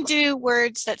we can do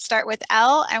words that start with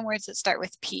L and words that start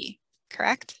with P,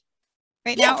 correct?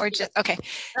 Right now, or just okay?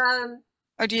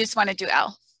 Or do you just want to do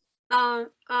L?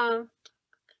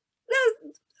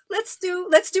 Let's do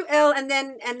L, and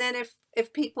then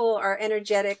if people are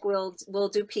energetic, we'll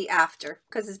do P after,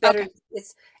 because it's better. Okay.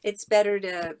 It's better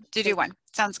to do one.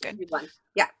 Sounds good. Do one.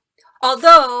 Yeah.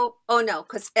 Although, oh no,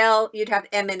 because L, you'd have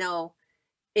M and O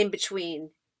in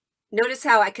between. Notice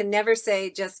how I can never say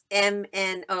just M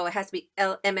N O. It has to be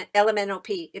L M N O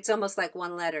P. It's almost like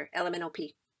one letter, L M N O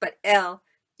P. But L,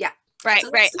 yeah. Right,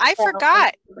 so right. I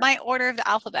forgot my order of the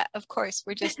alphabet. Of course,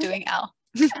 we're just doing L.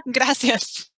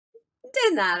 Gracias.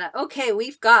 De nada. Okay,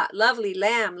 we've got lovely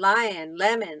lamb, lion,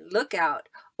 lemon, lookout.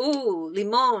 Ooh,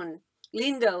 limon,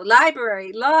 lindo,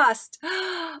 library, lost.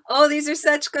 Oh, these are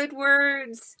such good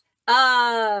words.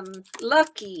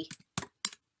 Lucky.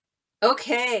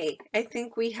 Okay, I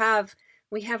think we have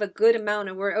a good amount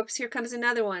of words. Oops, here comes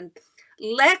another one.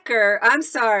 Lecker. I'm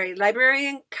sorry,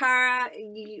 librarian Cara.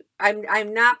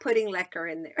 I'm not putting lecker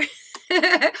in there.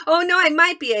 Oh no, I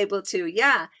might be able to.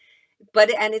 Yeah.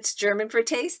 And it's German for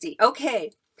tasty.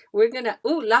 Okay, we're gonna,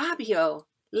 labio,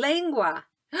 lengua,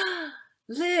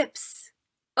 lips.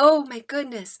 Oh my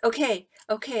goodness. Okay,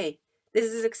 this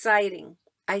is exciting.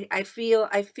 I feel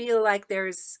like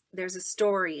there's a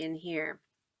story in here.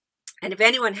 And if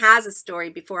anyone has a story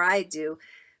before I do,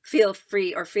 feel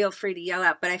free to yell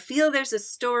out. But I feel there's a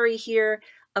story here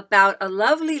about a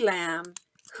lovely lamb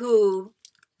who,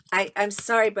 I'm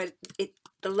sorry, but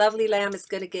the lovely lamb is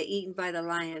going to get eaten by the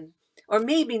lion. Or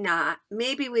maybe not.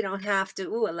 Maybe we don't have to.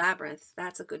 Ooh, a labyrinth.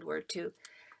 That's a good word too.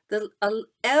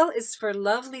 L is for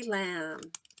lovely lamb.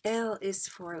 L is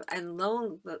for, and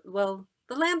lone, well,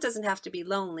 the lamb doesn't have to be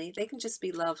lonely. They can just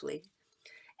be lovely.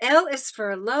 L is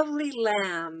for a lovely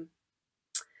lamb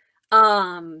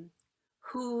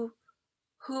who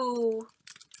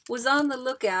was on the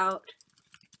lookout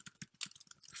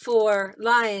for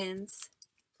lions.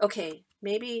 Okay,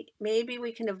 maybe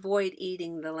we can avoid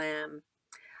eating the lamb.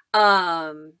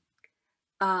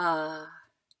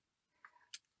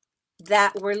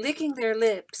 That were licking their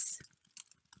lips,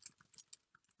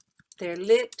 their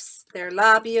labios,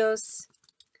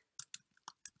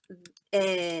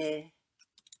 their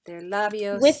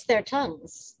labios. With their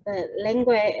tongues, the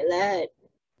lengua.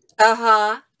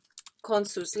 Con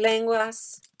sus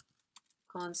lenguas.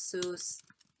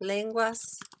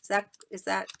 Is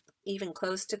that even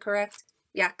close to correct?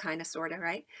 Yeah, kind of, sort of,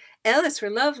 right? L is for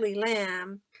lovely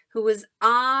lamb who was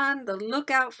on the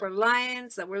lookout for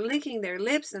lions that were licking their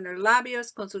lips and their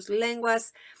labios con sus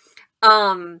lenguas.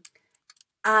 L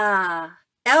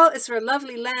is for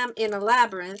lovely lamb in a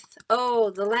labyrinth.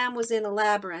 Oh, the lamb was in a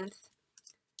labyrinth.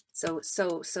 So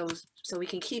we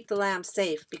can keep the lamb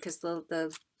safe because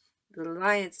the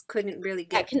lions couldn't really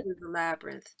get through the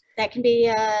labyrinth. That can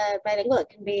be bilingual. It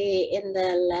can be in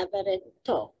the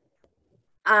laberinto.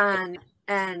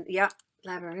 And yeah,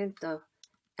 laberinto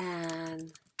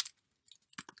and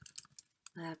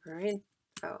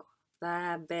laberinto.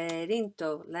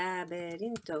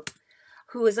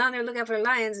 Who was on there looking for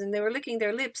lions, and they were licking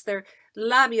their lips, their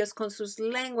labios con sus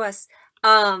lenguas.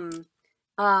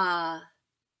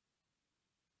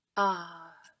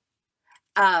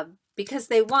 Because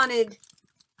they wanted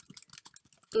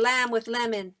lamb with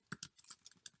lemon.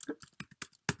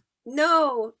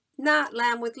 No, not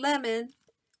lamb with lemon.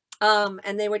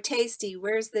 And they were tasty.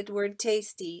 Where's the word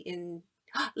tasty in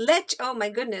leche? Oh my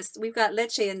goodness, we've got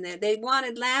leche in there. They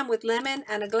wanted lamb with lemon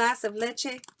and a glass of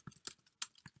leche.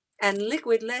 And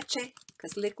liquid leche,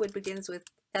 because liquid begins with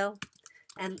L.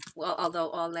 And well, although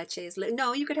all leche is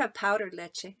no, you could have powdered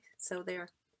leche. So there,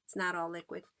 it's not all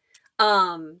liquid.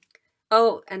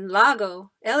 Oh, and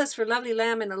lago. L is for lovely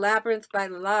lamb in a labyrinth by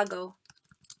the lago,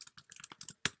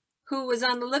 who was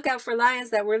on the lookout for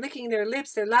lions that were licking their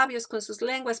lips, their labios con sus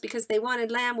lenguas, because they wanted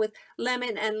lamb with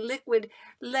lemon and liquid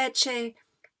leche.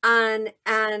 But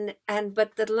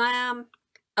the lamb,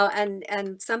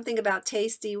 and something about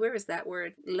tasty. Where is that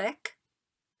word? Lek.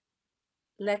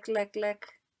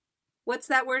 What's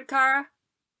that word, Cara?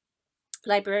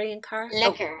 Librarian Cara?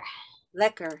 Lekker. Oh,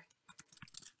 lekker.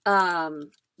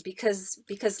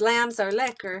 Because lambs are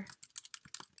lekker.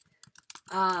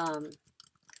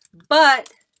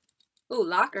 But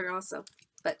locker also.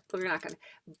 But we're not gonna.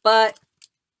 But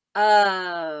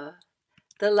the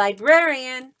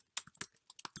librarian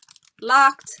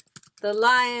locked the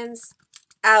lions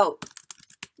out.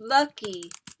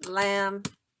 Lucky lamb.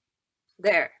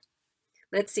 There.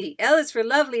 Let's see. L is for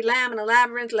lovely lamb in a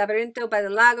labyrinth, laberinto by the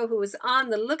lago, who was on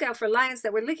the lookout for lions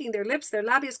that were licking their lips, their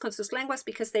labios con sus lenguas,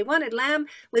 because they wanted lamb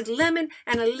with lemon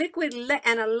and a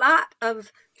lot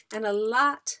of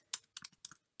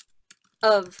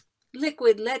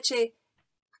liquid leche,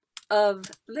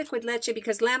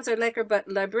 because lambs are lekker, but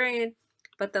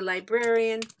the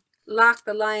librarian locked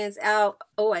the lions out.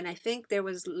 Oh, and I think there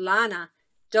was lana.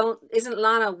 Isn't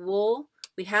lana wool?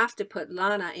 We have to put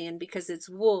lana in because it's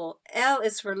wool. L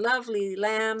is for lovely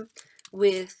lamb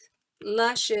with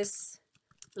luscious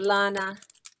lana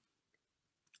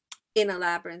in a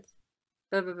labyrinth.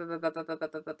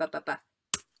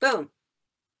 Boom.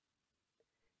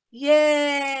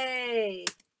 Yay!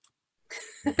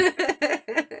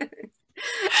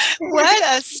 What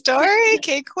a story,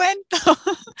 que cuento.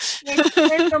 El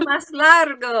cuento más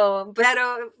largo,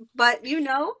 but you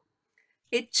know,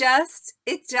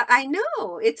 I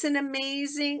know it's an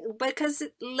amazing, because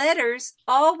letters,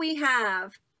 all we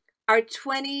have are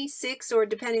 26, or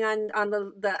depending on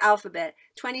the alphabet,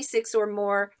 26 or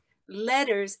more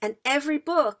letters, and every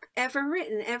book ever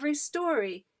written, every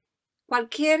story,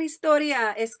 cualquier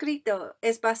historia escrito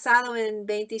es basado en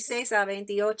 26 a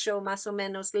 28 más o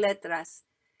menos letras,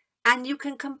 and you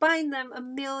can combine them a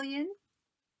million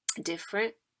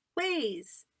different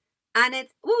ways, and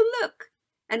it's, oh look.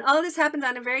 And all this happened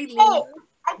on a very linear.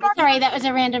 Sorry, that was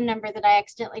a random number that I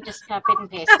accidentally just copied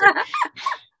and pasted.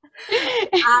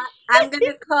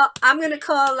 I'm gonna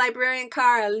call Librarian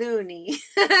Cara loony.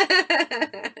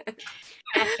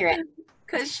 Accurate.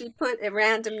 because she put a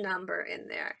random number in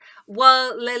there.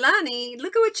 Well, Leilani,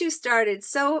 look at what you started.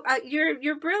 So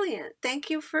you're brilliant. Thank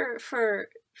you for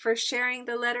sharing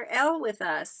the letter L with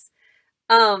us.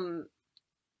 Do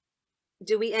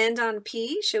we end on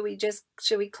P? Should we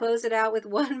close it out with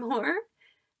one more?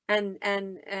 And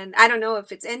I don't know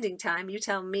if it's ending time. You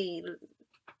tell me.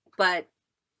 But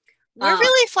we're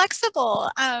really flexible.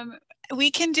 We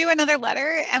can do another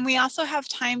letter, and we also have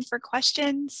time for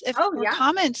questions or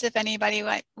comments if anybody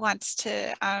wants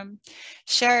to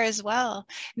share as well.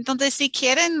 Entonces, si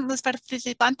quieren, los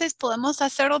participantes podemos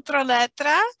hacer otra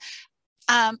letra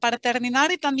para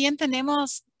terminar, y también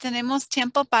tenemos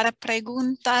tiempo para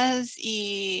preguntas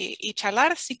y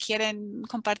charlar si quieren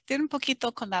compartir un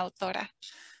poquito con la autora.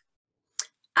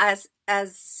 As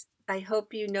I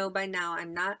hope you know by now,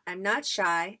 I'm not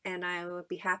shy, and I will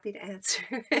be happy to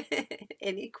answer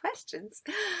any questions.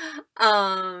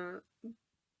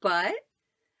 But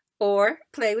or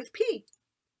play with P,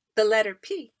 the letter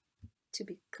P, to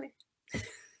be clear.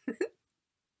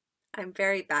 I'm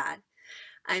very bad.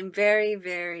 I'm very,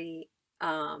 very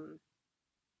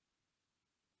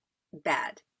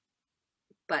bad,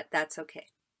 but that's okay.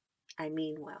 I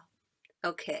mean well.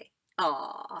 Okay.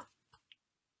 Aw.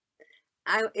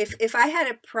 If I had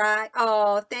a prize,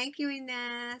 oh, thank you,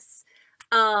 Ines.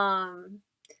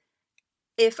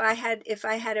 If I had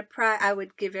a prize, I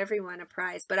would give everyone a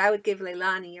prize, but I would give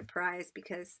Leilani a prize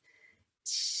because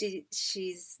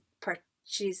she's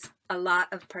a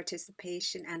lot of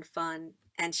participation and fun,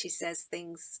 and she says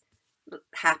things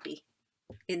happy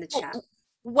in the chat.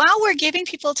 While we're giving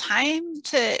people time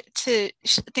to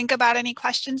think about any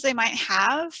questions they might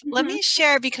have, let me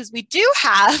share, because we do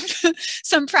have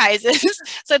some prizes.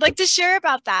 So I'd like to share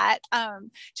about that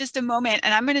just a moment.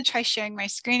 And I'm going to try sharing my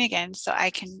screen again so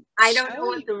I can. I don't know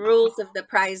what the rules of the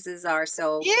prizes are.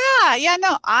 So yeah,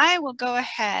 no, I will go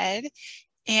ahead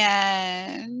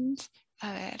and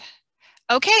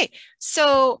okay,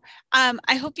 so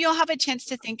I hope you'll have a chance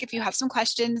to think if you have some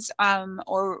questions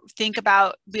or think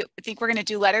about, I think we're going to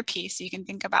do letter P, so you can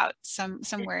think about some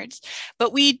words.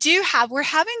 But we're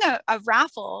having a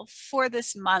raffle for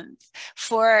this month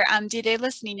for Dia de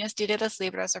los Niños, Dia de los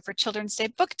Libros, or for Children's Day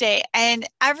Book Day. And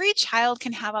every child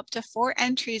can have up to 4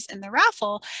 entries in the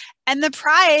raffle. And the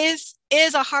prize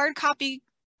is a hard copy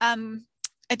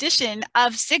edition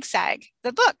of Zig Zag,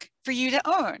 the book, for you to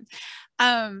own.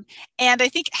 And I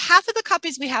think half of the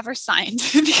copies we have are signed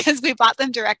because we bought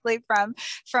them directly from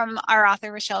our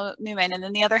author, Rochelle Newman, and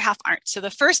then the other half aren't. So the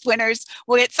first winners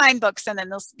will get signed books, and then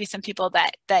there'll be some people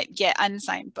that get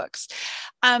unsigned books.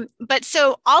 But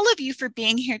so all of you, for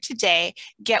being here today,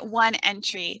 get 1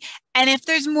 entry. And if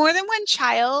there's more than 1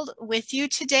 child with you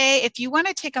today, if you want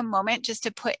to take a moment just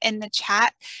to put in the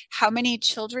chat how many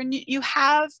children you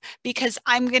have, because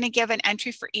I'm going to give an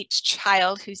entry for each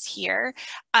child who's here.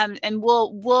 And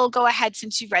we'll go ahead,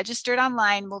 since you registered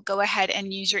online, we'll go ahead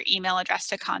and use your email address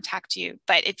to contact you.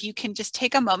 But if you can just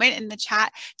take a moment in the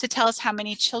chat to tell us how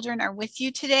many children are with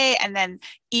you today, and then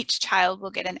each child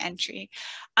will get an entry.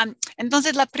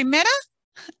 Entonces, la primera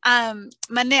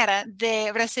manera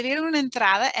de recibir una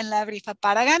entrada en la rifa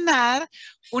para ganar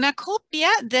una copia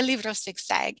del libro Zig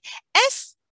Zag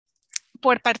es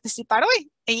por participar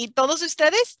hoy. Y todos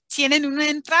ustedes tienen una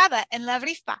entrada en la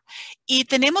rifa. Y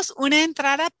tenemos una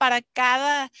entrada para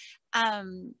cada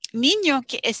niño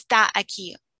que está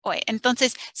aquí hoy.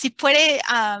 Entonces, si puede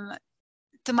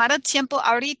tomar el tiempo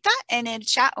ahorita en el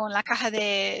chat o en la caja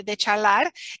de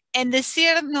charlar en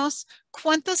decirnos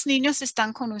cuántos niños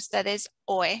están con ustedes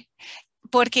hoy,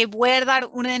 porque voy a dar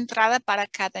una entrada para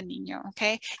cada niño,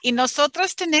 ¿ok? Y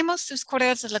nosotros tenemos sus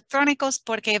correos electrónicos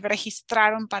porque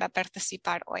registraron para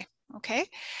participar hoy, ¿ok?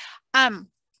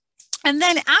 And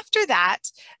then after that,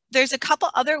 there's a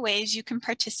couple other ways you can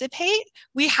participate.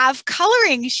 We have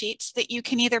coloring sheets that you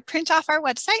can either print off our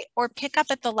website or pick up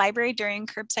at the library during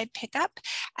curbside pickup.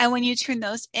 And when you turn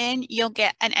those in, you'll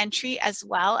get an entry as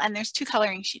well. And there's 2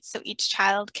 coloring sheets, so each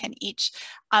child can each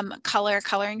color a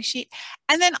coloring sheet.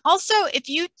 And then also, if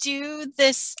you do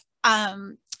this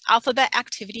alphabet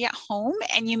activity at home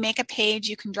and you make a page,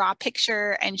 you can draw a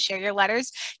picture and share your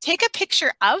letters. Take a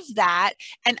picture of that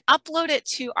and upload it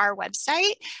to our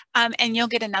website, and you'll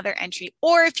get another entry.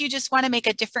 Or if you just want to make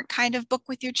a different kind of book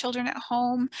with your children at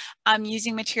home,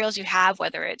 using materials you have,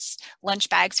 whether it's lunch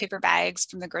bags, paper bags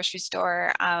from the grocery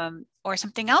store, or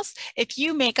something else, if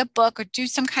you make a book or do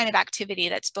some kind of activity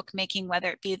that's bookmaking,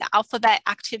 whether it be the alphabet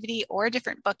activity or a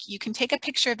different book, you can take a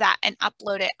picture of that and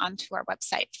upload it onto our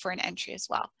website for an entry as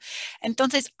well.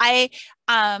 Entonces, hay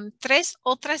 3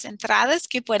 otras entradas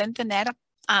que pueden tener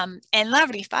en la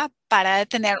rifa para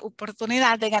tener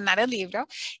oportunidad de ganar el libro.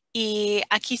 Y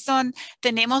aquí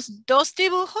tenemos 2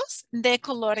 dibujos de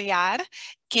colorear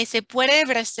que se puede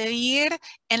recibir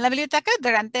en la biblioteca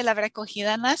durante la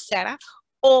recogida en la acera,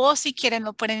 o si quieren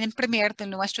lo pueden imprimir de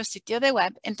nuestro sitio de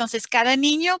web. Entonces cada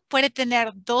niño puede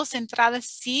tener 2 entradas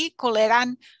si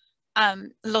colorean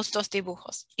los 2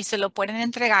 dibujos y se lo pueden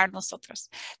entregar nosotros.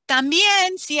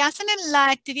 También si hacen la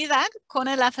actividad con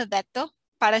el alfabeto,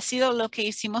 parecido a lo que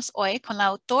hicimos hoy con la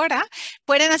autora,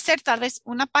 pueden hacer tal vez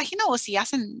una página, o si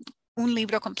hacen un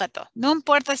libro completo. No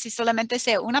importa si solamente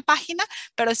sea una página,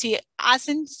 pero si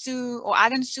hacen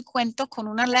hagan su cuento con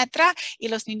una letra y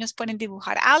los niños pueden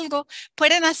dibujar algo,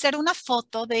 pueden hacer una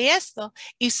foto de esto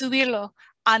y subirlo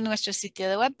a nuestro sitio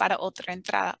de web para otra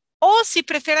entrada. O si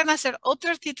prefieren hacer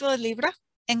otro tipo de libro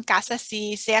en casa,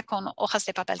 si sea con hojas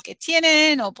de papel que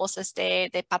tienen o bolsas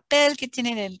de papel que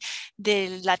tienen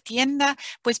de la tienda,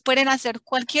 pues pueden hacer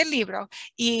cualquier libro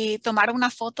y tomar una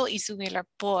foto y subirla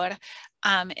por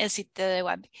el sitio de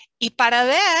web. Y para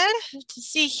ver,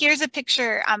 see, here's a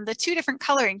picture, the 2 different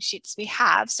coloring sheets we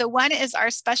have. So one is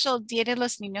our special Dia de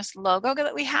los Niños logo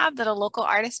that we have that a local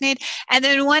artist made. And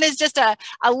then one is just a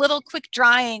little quick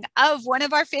drawing of one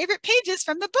of our favorite pages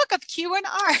from the book of Q&R.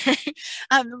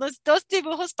 Los 2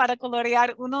 dibujos para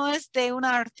colorear, uno es de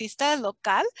una artista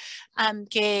local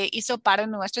que hizo para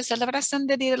nuestra celebración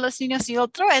de Día de los Niños, y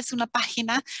otro es una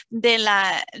página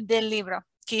del libro,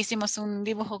 que hicimos un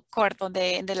dibujo corto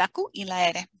de la Q y la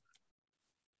R.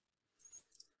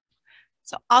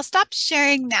 So I'll stop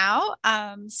sharing now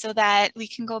so that we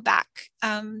can go back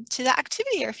to the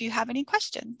activity, or if you have any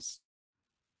questions.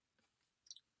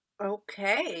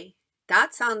 Okay,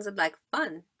 that sounds like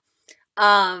fun.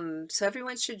 So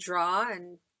everyone should draw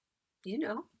and, you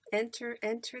know, enter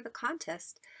the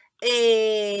contest.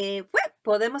 Well,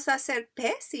 podemos hacer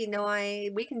P si no hay,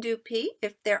 we can do P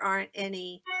if there aren't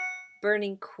any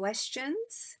burning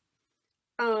questions.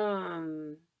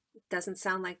 Doesn't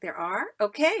sound like there are.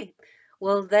 Okay,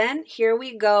 well then here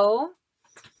we go.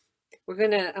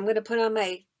 I'm gonna put on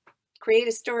my create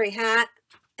a story hat,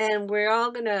 and we're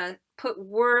all gonna put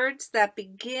words that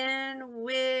begin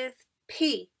with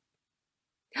P.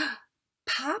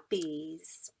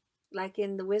 Poppies, like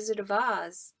in The Wizard of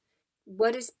Oz.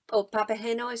 What is,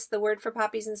 papageno is the word for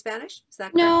poppies in Spanish? Is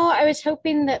that correct? No, I was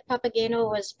hoping that papageno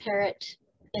was parrot,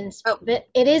 but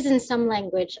it is in some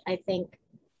language, I think.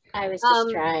 I was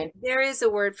just trying. There is a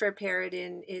word for parrot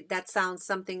in it that sounds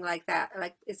something like that.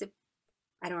 Like, is it?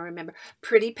 I don't remember.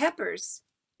 Pretty peppers.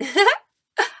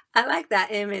 I like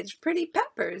that image. Pretty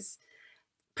peppers.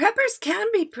 Peppers can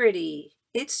be pretty.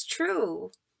 It's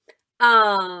true.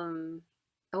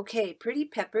 Okay, pretty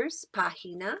peppers,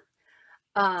 página,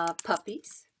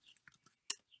 puppies.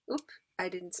 Oop, I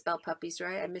didn't spell puppies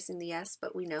right. I'm missing the S,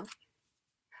 but we know.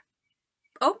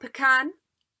 Oh, pecan.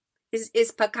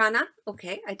 Is pacana?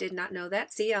 Okay, I did not know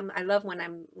that. See, I love when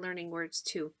I'm learning words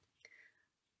too.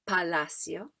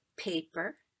 Palacio,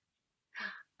 paper.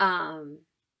 And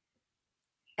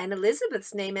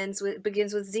Elizabeth's name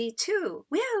begins with Z too.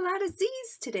 We have a lot of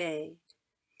Z's today.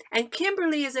 And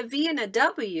Kimberly is a V and a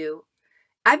W.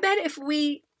 I bet if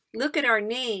we look at our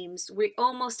names, we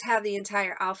almost have the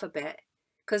entire alphabet,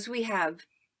 because we have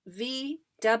V,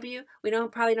 W. We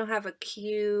probably don't have a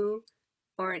Q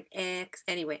or an X.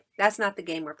 Anyway, that's not the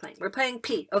game we're playing. We're playing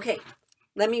P. Okay,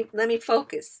 let me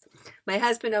focus. My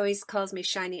husband always calls me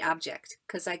shiny object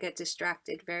because I get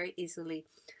distracted very easily.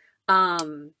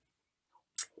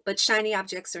 But shiny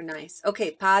objects are nice.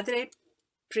 Okay, padre,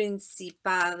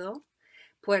 principado,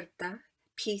 puerta,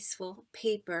 peaceful,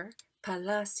 paper,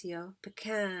 palacio,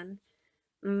 pecan,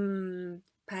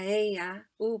 paella.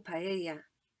 Ooh, paella.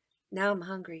 Now I'm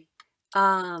hungry.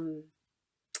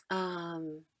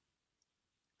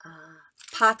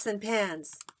 Pots and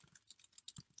pans.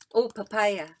 Oh,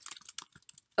 papaya.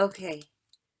 Okay.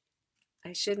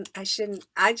 I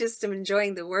just am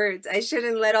enjoying the words. I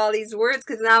shouldn't let all these words,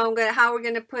 because now how we're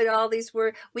gonna put all these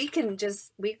words. We're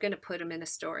gonna put them in a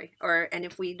story, and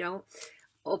if we don't,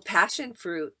 oh, passion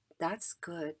fruit. That's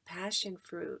good. Passion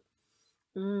fruit.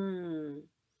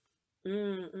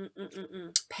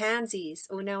 Pansies.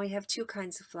 Oh, now we have 2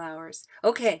 kinds of flowers.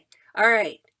 Okay. All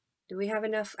right. Do we have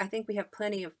enough? I think we have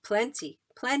plenty. Plenty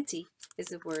is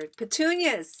the word.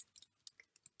 Petunias.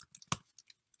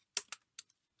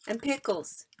 And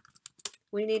pickles.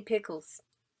 We need pickles,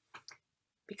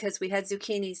 because we had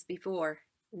zucchinis before.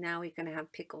 Now we're going to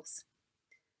have pickles.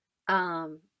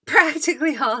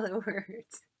 Practically all the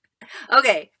words.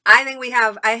 Okay, I think we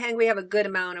have a good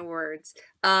amount of words.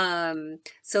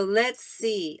 So let's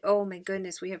see. Oh my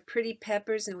goodness, we have pretty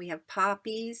peppers, and we have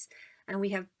poppies, and we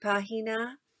have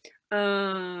página.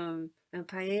 And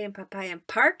paella and papaya and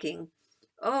parking.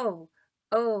 Oh,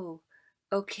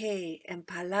 okay. And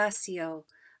palacio.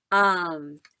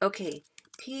 Okay.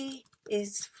 P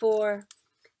is for,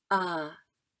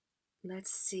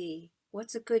 let's see.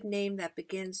 What's a good name that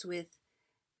begins with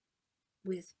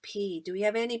P? Do we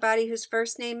have anybody whose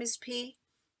first name is P?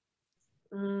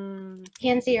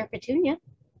 Pansy or petunia.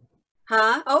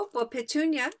 Huh? Oh, well,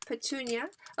 Petunia.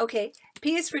 Okay.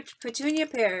 P is for Petunia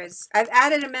Perez. I've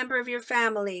added a member of your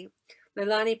family.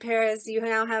 Leilani Perez, you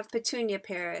now have Petunia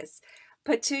Perez.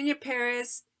 Petunia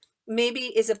Perez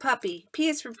maybe is a puppy. P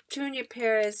is for Petunia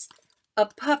Perez, a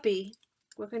puppy.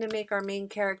 We're going to make our main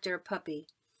character a puppy.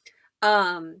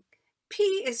 P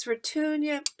is for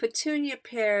Petunia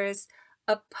Perez,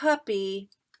 a puppy,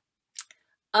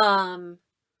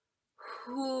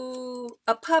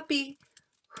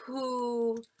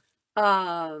 who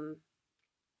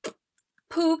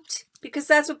pooped, because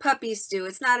that's what puppies do.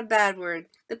 It's not a bad word.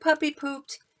 The puppy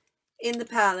pooped in the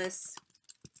palace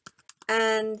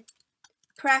and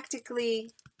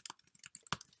practically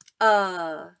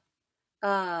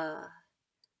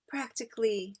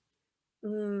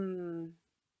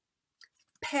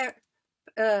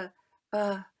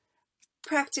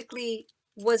practically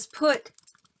was put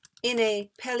in a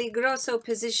peligroso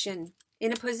position,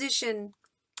 in a position,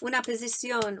 una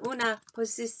posición.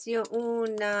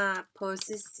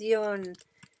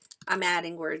 I'm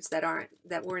adding words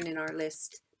that weren't in our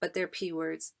list, but they're P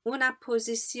words. Una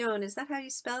posición, is that how you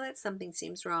spell it? Something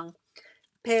seems wrong.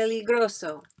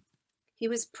 Peligroso. He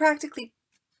was practically,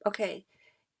 okay,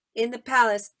 in the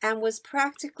palace and was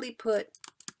practically put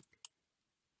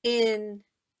in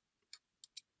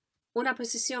una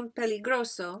posición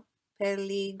peligroso,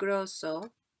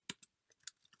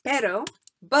 pero,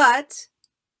 but,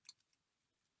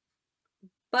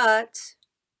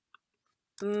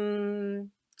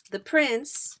 the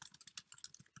prince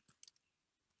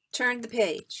turned the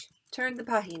page, turned the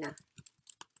página,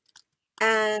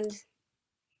 and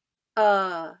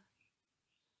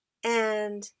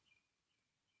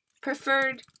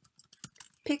preferred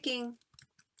picking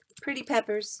pretty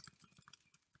peppers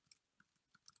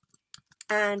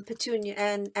and petunia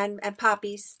and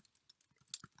poppies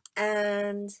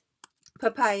and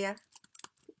papaya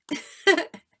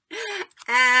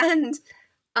and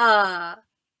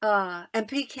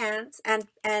pecans and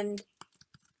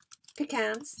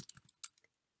pecans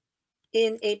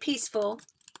in a peaceful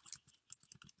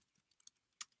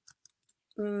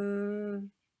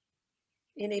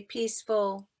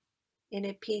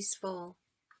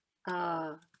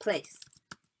place.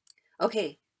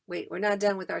 Okay, wait, we're not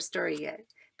done with our story yet.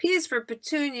 P is for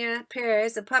Petunia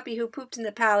Perez, a puppy who pooped in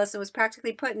the palace and was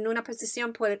practically put in una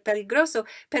posición peligroso,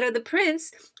 pero the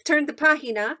prince turned the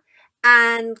página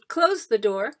and closed the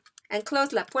door and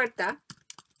closed la puerta,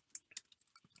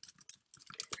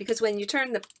 because when you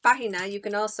turn the página, you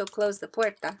can also close the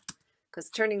puerta, because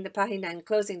turning the página and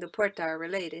closing the puerta are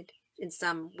related in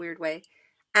some weird way,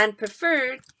 and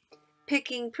preferred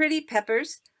picking pretty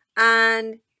peppers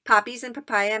and poppies and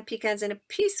papaya and pecans in a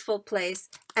peaceful place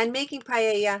and making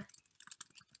paella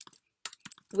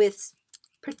with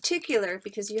particular,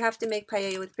 because you have to make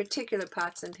paella with particular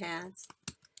pots and pans.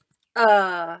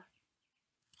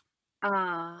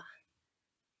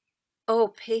 Oh,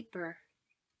 paper.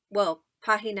 Well,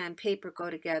 página and paper go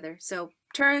together. So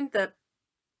turn the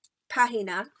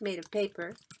página, made of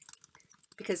paper,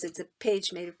 because it's a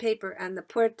page made of paper, and the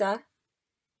puerta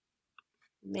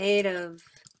made of,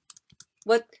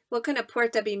 what can a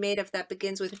puerta be made of that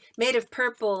begins with, made of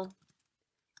purple,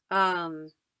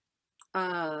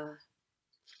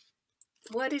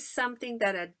 what is something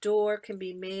that a door can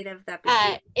be made of that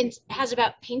begins? It has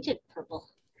about painted purple.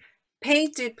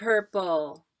 Painted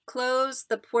purple. Close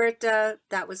the puerta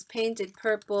that was painted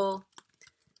purple,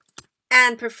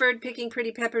 and preferred picking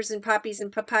pretty peppers and poppies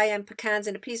and papaya and pecans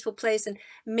in a peaceful place and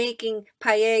making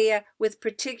paella with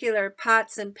particular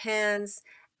pots and pans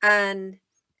and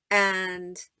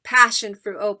passion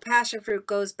fruit. Oh, passion fruit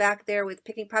goes back there with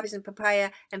picking poppies and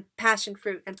papaya and passion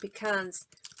fruit and pecans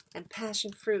and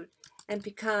passion fruit and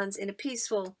pecans in a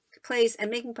peaceful place and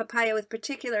making papaya with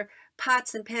particular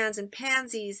pots and pans and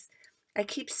pansies. I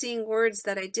keep seeing words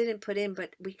that I didn't put in,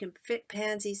 but we can fit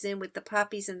pansies in with the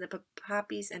poppies and the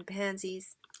poppies and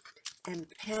pansies and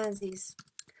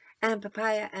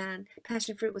papaya and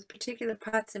passion fruit with particular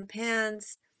pots and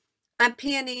pans. And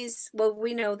peonies, well,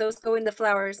 we know those go in the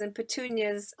flowers, and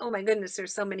petunias, oh my goodness,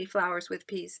 there's so many flowers with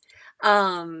peas.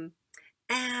 And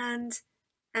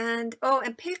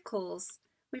pickles.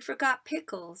 We forgot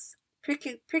pickles.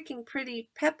 Picking pretty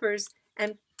peppers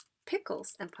and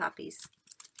pickles and poppies.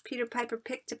 Peter Piper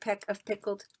picked a peck of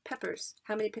pickled peppers.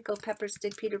 How many pickled peppers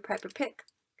did Peter Piper pick?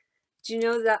 Do you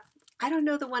know that? I don't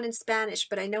know the one in Spanish,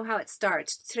 but I know how it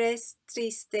starts. Tres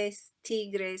tristes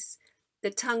tigres. The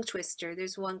tongue twister.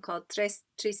 There's one called Tres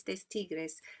tristes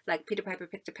tigres. Like Peter Piper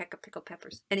picked a peck of pickled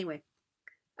peppers. Anyway.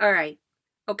 All right.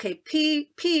 Okay. P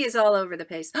is all over the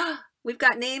place. We've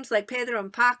got names like Pedro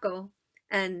and Paco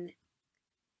and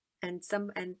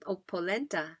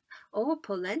polenta. Oh,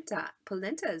 polenta.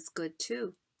 Polenta is good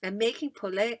too. And making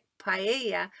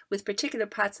paella with particular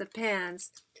pots of pans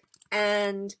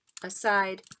and a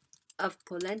side of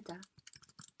polenta.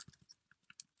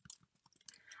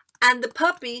 And the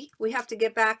puppy, we have to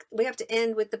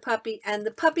end with the puppy, and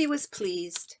the puppy was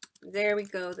pleased. There we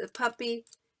go. The puppy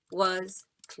was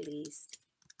pleased.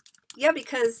 Yeah,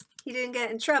 because he didn't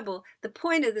get in trouble. The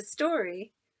point of the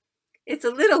story, it's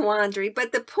a little wandering,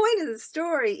 but the point of the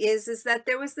story is that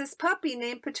there was this puppy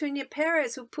named Petunia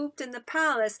Perez who pooped in the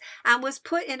palace and was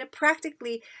put in a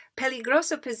practically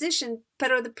peligroso position,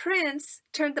 pero the prince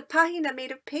turned the página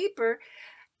made of paper,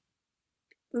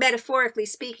 metaphorically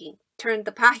speaking, turned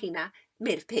the página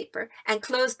made of paper and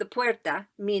closed the puerta,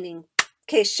 meaning,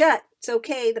 okay, shut, it's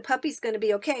okay, the puppy's going to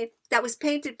be okay, that was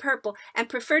painted purple and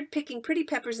preferred picking pretty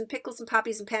peppers and pickles and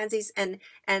poppies and pansies, and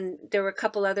there were a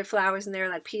couple other flowers in there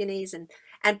like peonies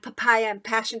and papaya and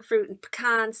passion fruit and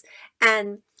pecans,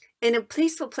 and in a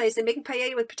peaceful place and making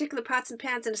paella with particular pots and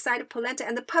pans and a side of polenta,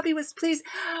 and the puppy was pleased.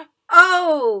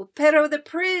 Oh, pero the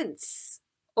prince,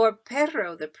 or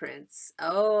perro the prince.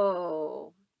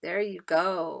 Oh, there you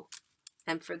go.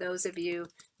 And for those of you,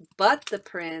 but the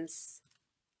prince,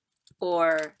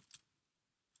 or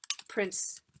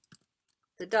Prince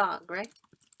the dog, right?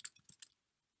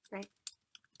 Right.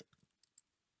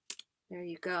 There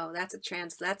you go. That's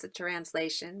a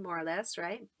translation, more or less,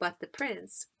 right? But the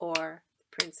prince, or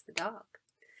Prince the dog.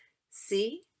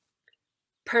 See?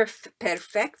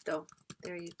 Perfecto.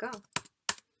 There you go.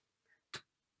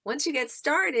 Once you get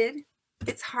started,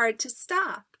 it's hard to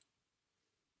stop.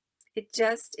 It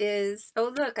just is.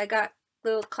 Oh, look, I got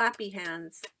little clappy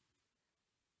hands.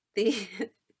 The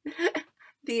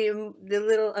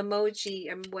little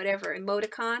emoji or whatever,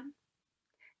 emoticon.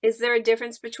 Is there a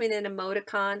difference between an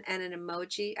emoticon and an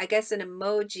emoji? I guess an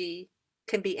emoji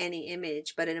can be any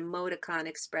image, but an emoticon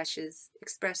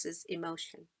expresses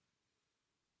emotion.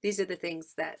 These are the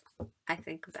things that I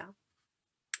think about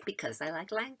because I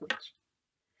like language.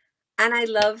 And I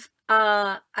love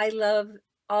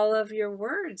all of your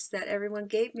words that everyone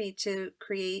gave me to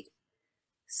create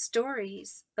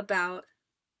stories about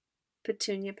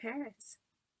Petunia Perez.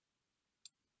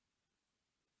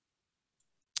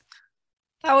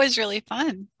 That was really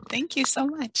fun. Thank you so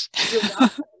much. You're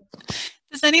welcome.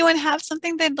 Does anyone have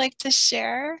something they'd like to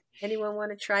share? Anyone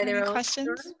want to try their own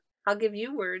questions? story? I'll give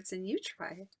you words and you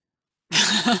try it.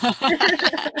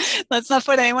 Let's not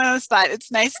put anyone on the spot.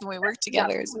 It's nice when we work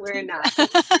together. No, we're not. We're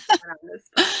not on the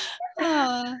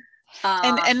spot.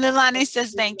 And Lilani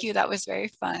says thank you. That was very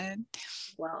fun.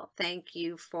 Well, thank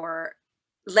you for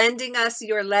lending us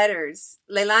your letters.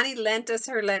 Leilani lent us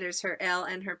her letters, her L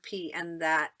and her P, and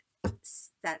that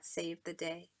saved the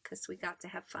day because we got to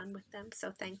have fun with them.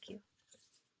 So thank you.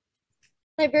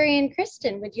 Librarian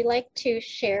Kristen, would you like to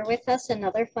share with us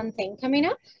another fun thing coming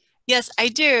up? Yes, I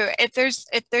do. If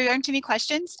there aren't any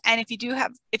questions, and if you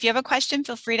have a question,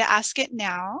 feel free to ask it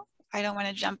now. I don't want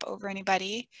to jump over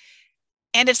anybody.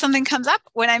 And if something comes up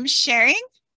when I'm sharing,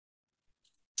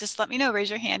 just let me know, raise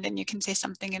your hand, and you can say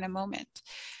something in a moment.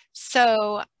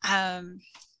 So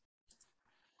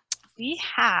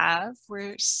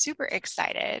we're super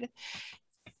excited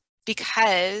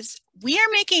because we are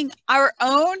making our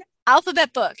own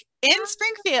alphabet book in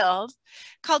Springfield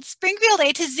called Springfield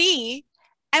A to Z,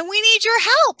 and we need your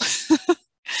help.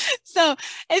 So,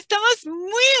 estamos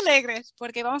muy alegres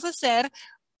porque vamos a hacer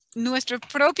nuestro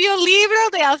propio libro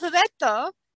de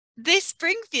alfabeto de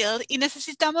Springfield y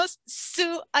necesitamos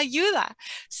su ayuda.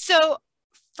 So,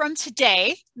 from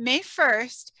today, May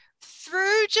 1st,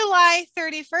 through July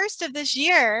 31st of this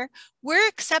year, we're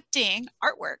accepting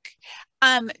artwork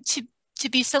to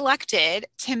be selected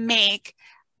to make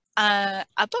a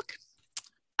book,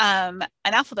 an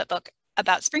alphabet book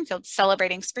about Springfield,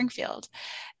 celebrating Springfield.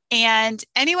 And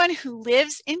anyone who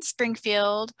lives in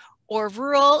Springfield or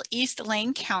rural East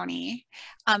Lane County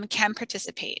can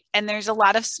participate. And there's a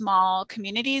lot of small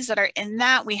communities that are in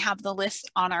that. We have the list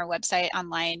on our website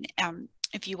online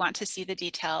if you want to see the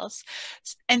details.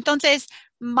 Entonces,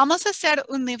 vamos a hacer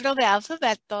un libro de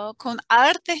alfabeto con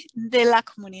arte de la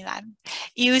comunidad.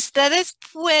 Y ustedes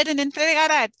pueden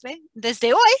entregar arte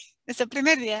desde hoy, desde el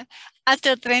primer día,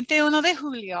 hasta el 31 de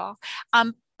julio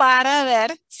para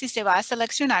ver si se va a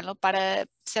seleccionarlo para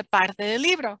ser parte del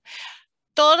libro.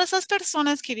 Todas las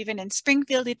personas que viven en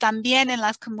Springfield y también en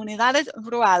las comunidades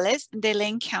rurales de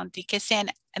Lane County que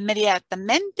sean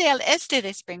inmediatamente al este de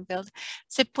Springfield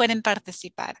se pueden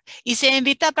participar. Y se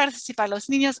invita a participar los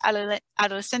niños,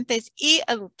 adolescentes y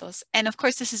adultos. And of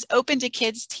course, this is open to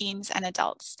kids, teens, and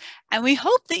adults. And we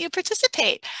hope that you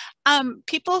participate.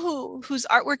 People whose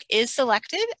artwork is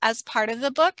selected as part of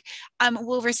the book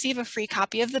will receive a free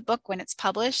copy of the book when it's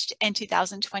published in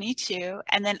 2022.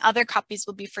 And then other copies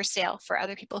will be for sale for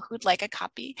other people who'd like a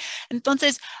copy.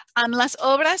 Entonces, las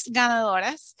obras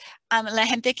ganadoras, la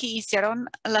gente que hicieron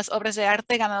las obras de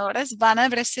arte ganadoras van a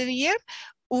recibir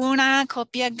una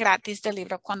copia gratis del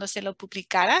libro cuando se lo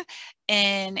publicara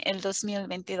en el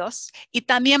 2022. Y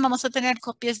también vamos a tener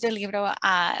copias del libro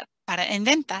en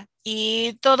venta.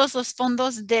 Y todos los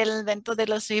fondos del evento de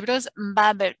los libros va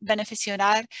a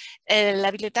beneficiar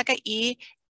la biblioteca y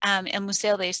el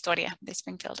Museo de Historia de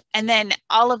Springfield. And then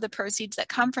all of the proceeds that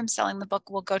come from selling the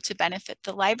book will go to benefit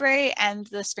the library and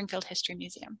the Springfield History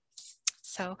Museum.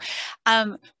 So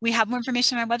we have more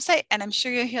information on our website, and I'm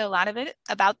sure you'll hear a lot of it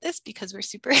about this because we're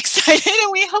super excited,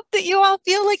 and we hope that you all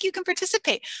feel like you can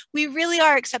participate. We really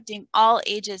are accepting all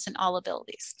ages and all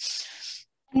abilities.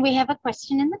 And we have a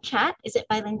question in the chat. Is it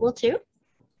bilingual too?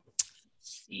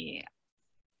 Let's see.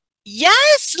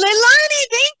 Yes, Leilani,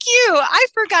 thank you. I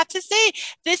forgot to say,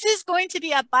 this is going to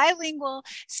be a bilingual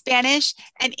Spanish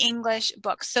and English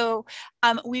book. So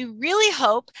we really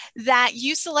hope that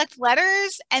you select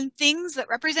letters and things that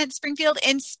represent Springfield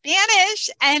in Spanish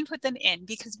and put them in,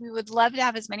 because we would love to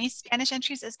have as many Spanish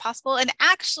entries as possible. And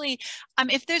actually,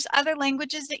 if there's other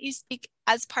languages that you speak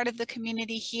as part of the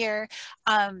community here,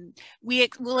 we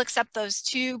will accept those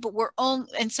too, but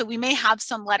and so we may have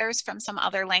some letters from some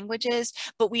other languages,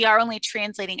 but we are only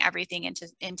translating everything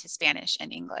into Spanish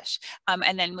and English.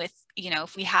 And then with,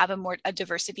 if we have a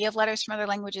diversity of letters from other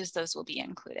languages, those will be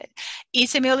included. Y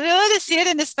se me olvidó decir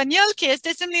en español que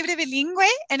este es un libro bilingüe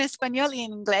en español y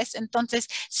en inglés. Entonces,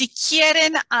 si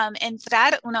quieren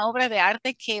entrar una obra de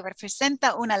arte que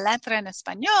representa una letra en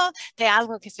español de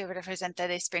algo que se representa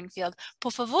de Springfield,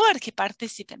 por favor que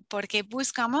participen, porque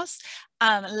buscamos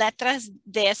letras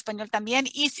de español también.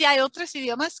 Y si hay otros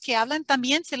idiomas que hablan,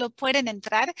 también se lo pueden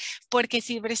entrar, porque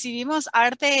si recibimos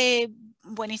arte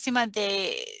buenísima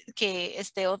que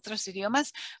es de otros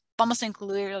idiomas, vamos a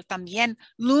incluirlo también.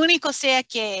 Lo único sea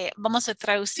que vamos a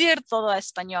traducir todo a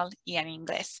español y en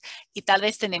inglés. Y tal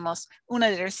vez tenemos una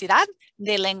diversidad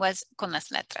de lenguas con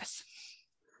las letras.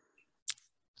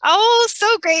 Oh,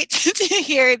 so great to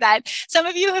hear that some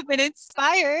of you have been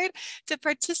inspired to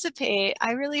participate.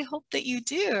 I really hope that you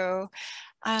do.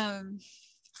 So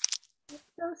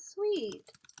sweet.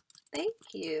 Thank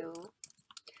you.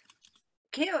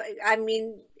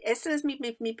 Esta es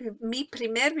mi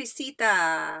primer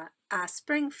visita a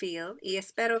Springfield, y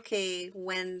espero que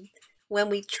when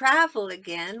we travel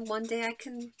again, one day I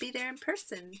can be there in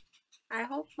person. I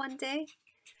hope one day.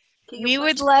 We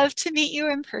would love to meet you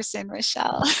in person,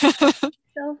 Rochelle.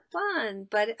 So fun.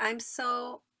 But I'm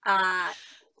so,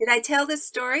 did I tell the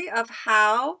story of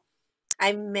how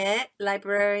I met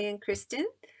librarian Kristen?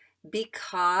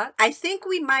 Because I think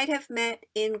we might have met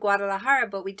in Guadalajara,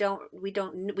 but we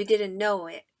didn't know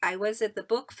it. I was at the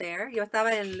book fair. Yo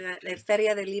estaba en la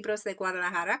Feria de Libros de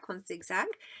Guadalajara con Zig Zag,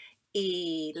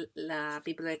 y la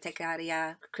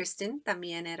bibliotecaria Kristen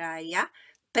también era allá.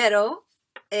 Pero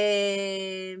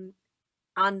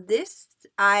on this,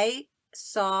 I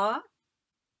saw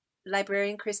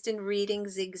librarian Kristen reading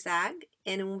Zig Zag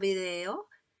en un video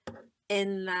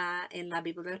en la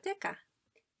biblioteca,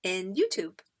 en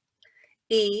YouTube.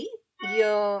 Y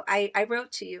I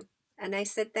wrote to you and I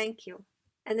said thank you.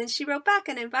 And then she wrote back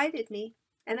and invited me.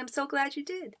 And I'm so glad you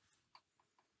did.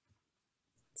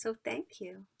 So thank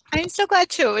you. I'm so glad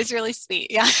too. It was really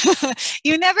sweet. Yeah.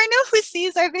 You never know who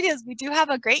sees our videos. We do have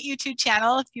a great YouTube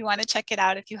channel if you want to check it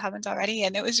out if you haven't already.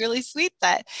 And it was really sweet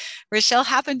that Rochelle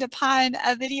happened upon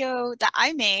a video that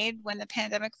I made when the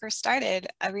pandemic first started,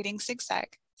 reading Zig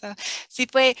Zag. So, sí,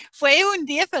 fue un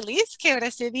día feliz que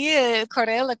recibí el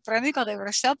correo electrónico de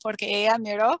Rochelle porque ella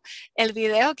miró el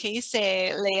video que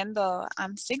hice leyendo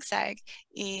Zig Zag.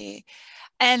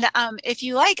 And if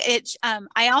you like it,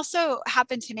 I also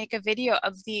happened to make a video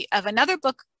of another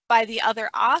book by the other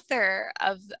author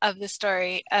of the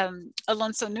story,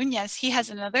 Alonso Núñez. He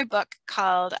has another book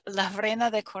called La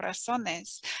Reina de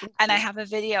Corazones, and I have a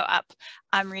video up.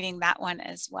 I'm reading that one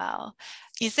as well.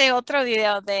 Hice otro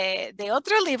video de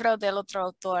otro libro del otro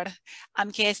autor,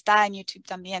 que está en YouTube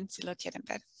también, si lo quieren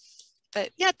ver.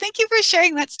 But yeah, thank you for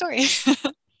sharing that story.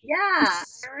 Yeah.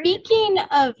 Speaking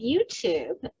of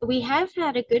YouTube, we have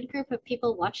had a good group of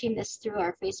people watching this through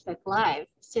our Facebook Live.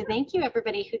 So thank you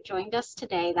everybody who joined us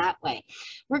today that way.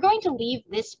 We're going to leave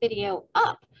this video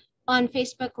up on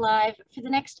Facebook Live for the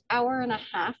next hour and a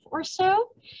half or so.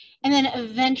 And then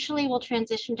eventually we'll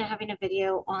transition to having a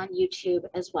video on YouTube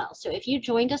as well. So if you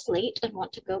joined us late and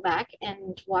want to go back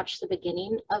and watch the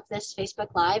beginning of this Facebook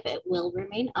Live, it will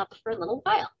remain up for a little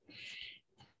while.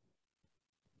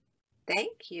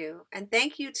 Thank you. And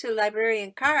thank you to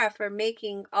Librarian Cara for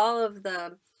making all of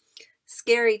the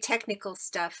scary technical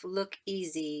stuff look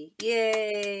easy.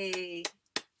 Yay!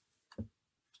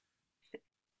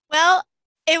 Well,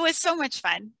 it was so much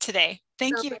fun today.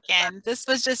 Thank you again. This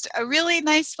was just a really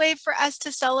nice way for us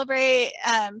to celebrate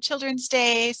Children's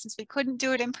Day since we couldn't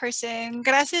do it in person.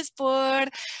 Gracias por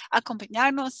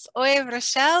acompañarnos hoy,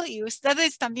 Rochelle, y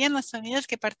ustedes también, las familias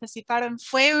que participaron.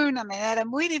 Fue una manera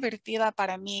muy divertida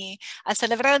para mí a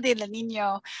celebrar el Día del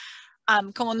Niño.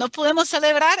 Como no podemos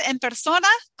celebrar en persona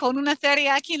con una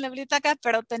feria aquí en la biblioteca,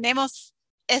 pero tenemos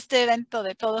este evento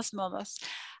de todos modos.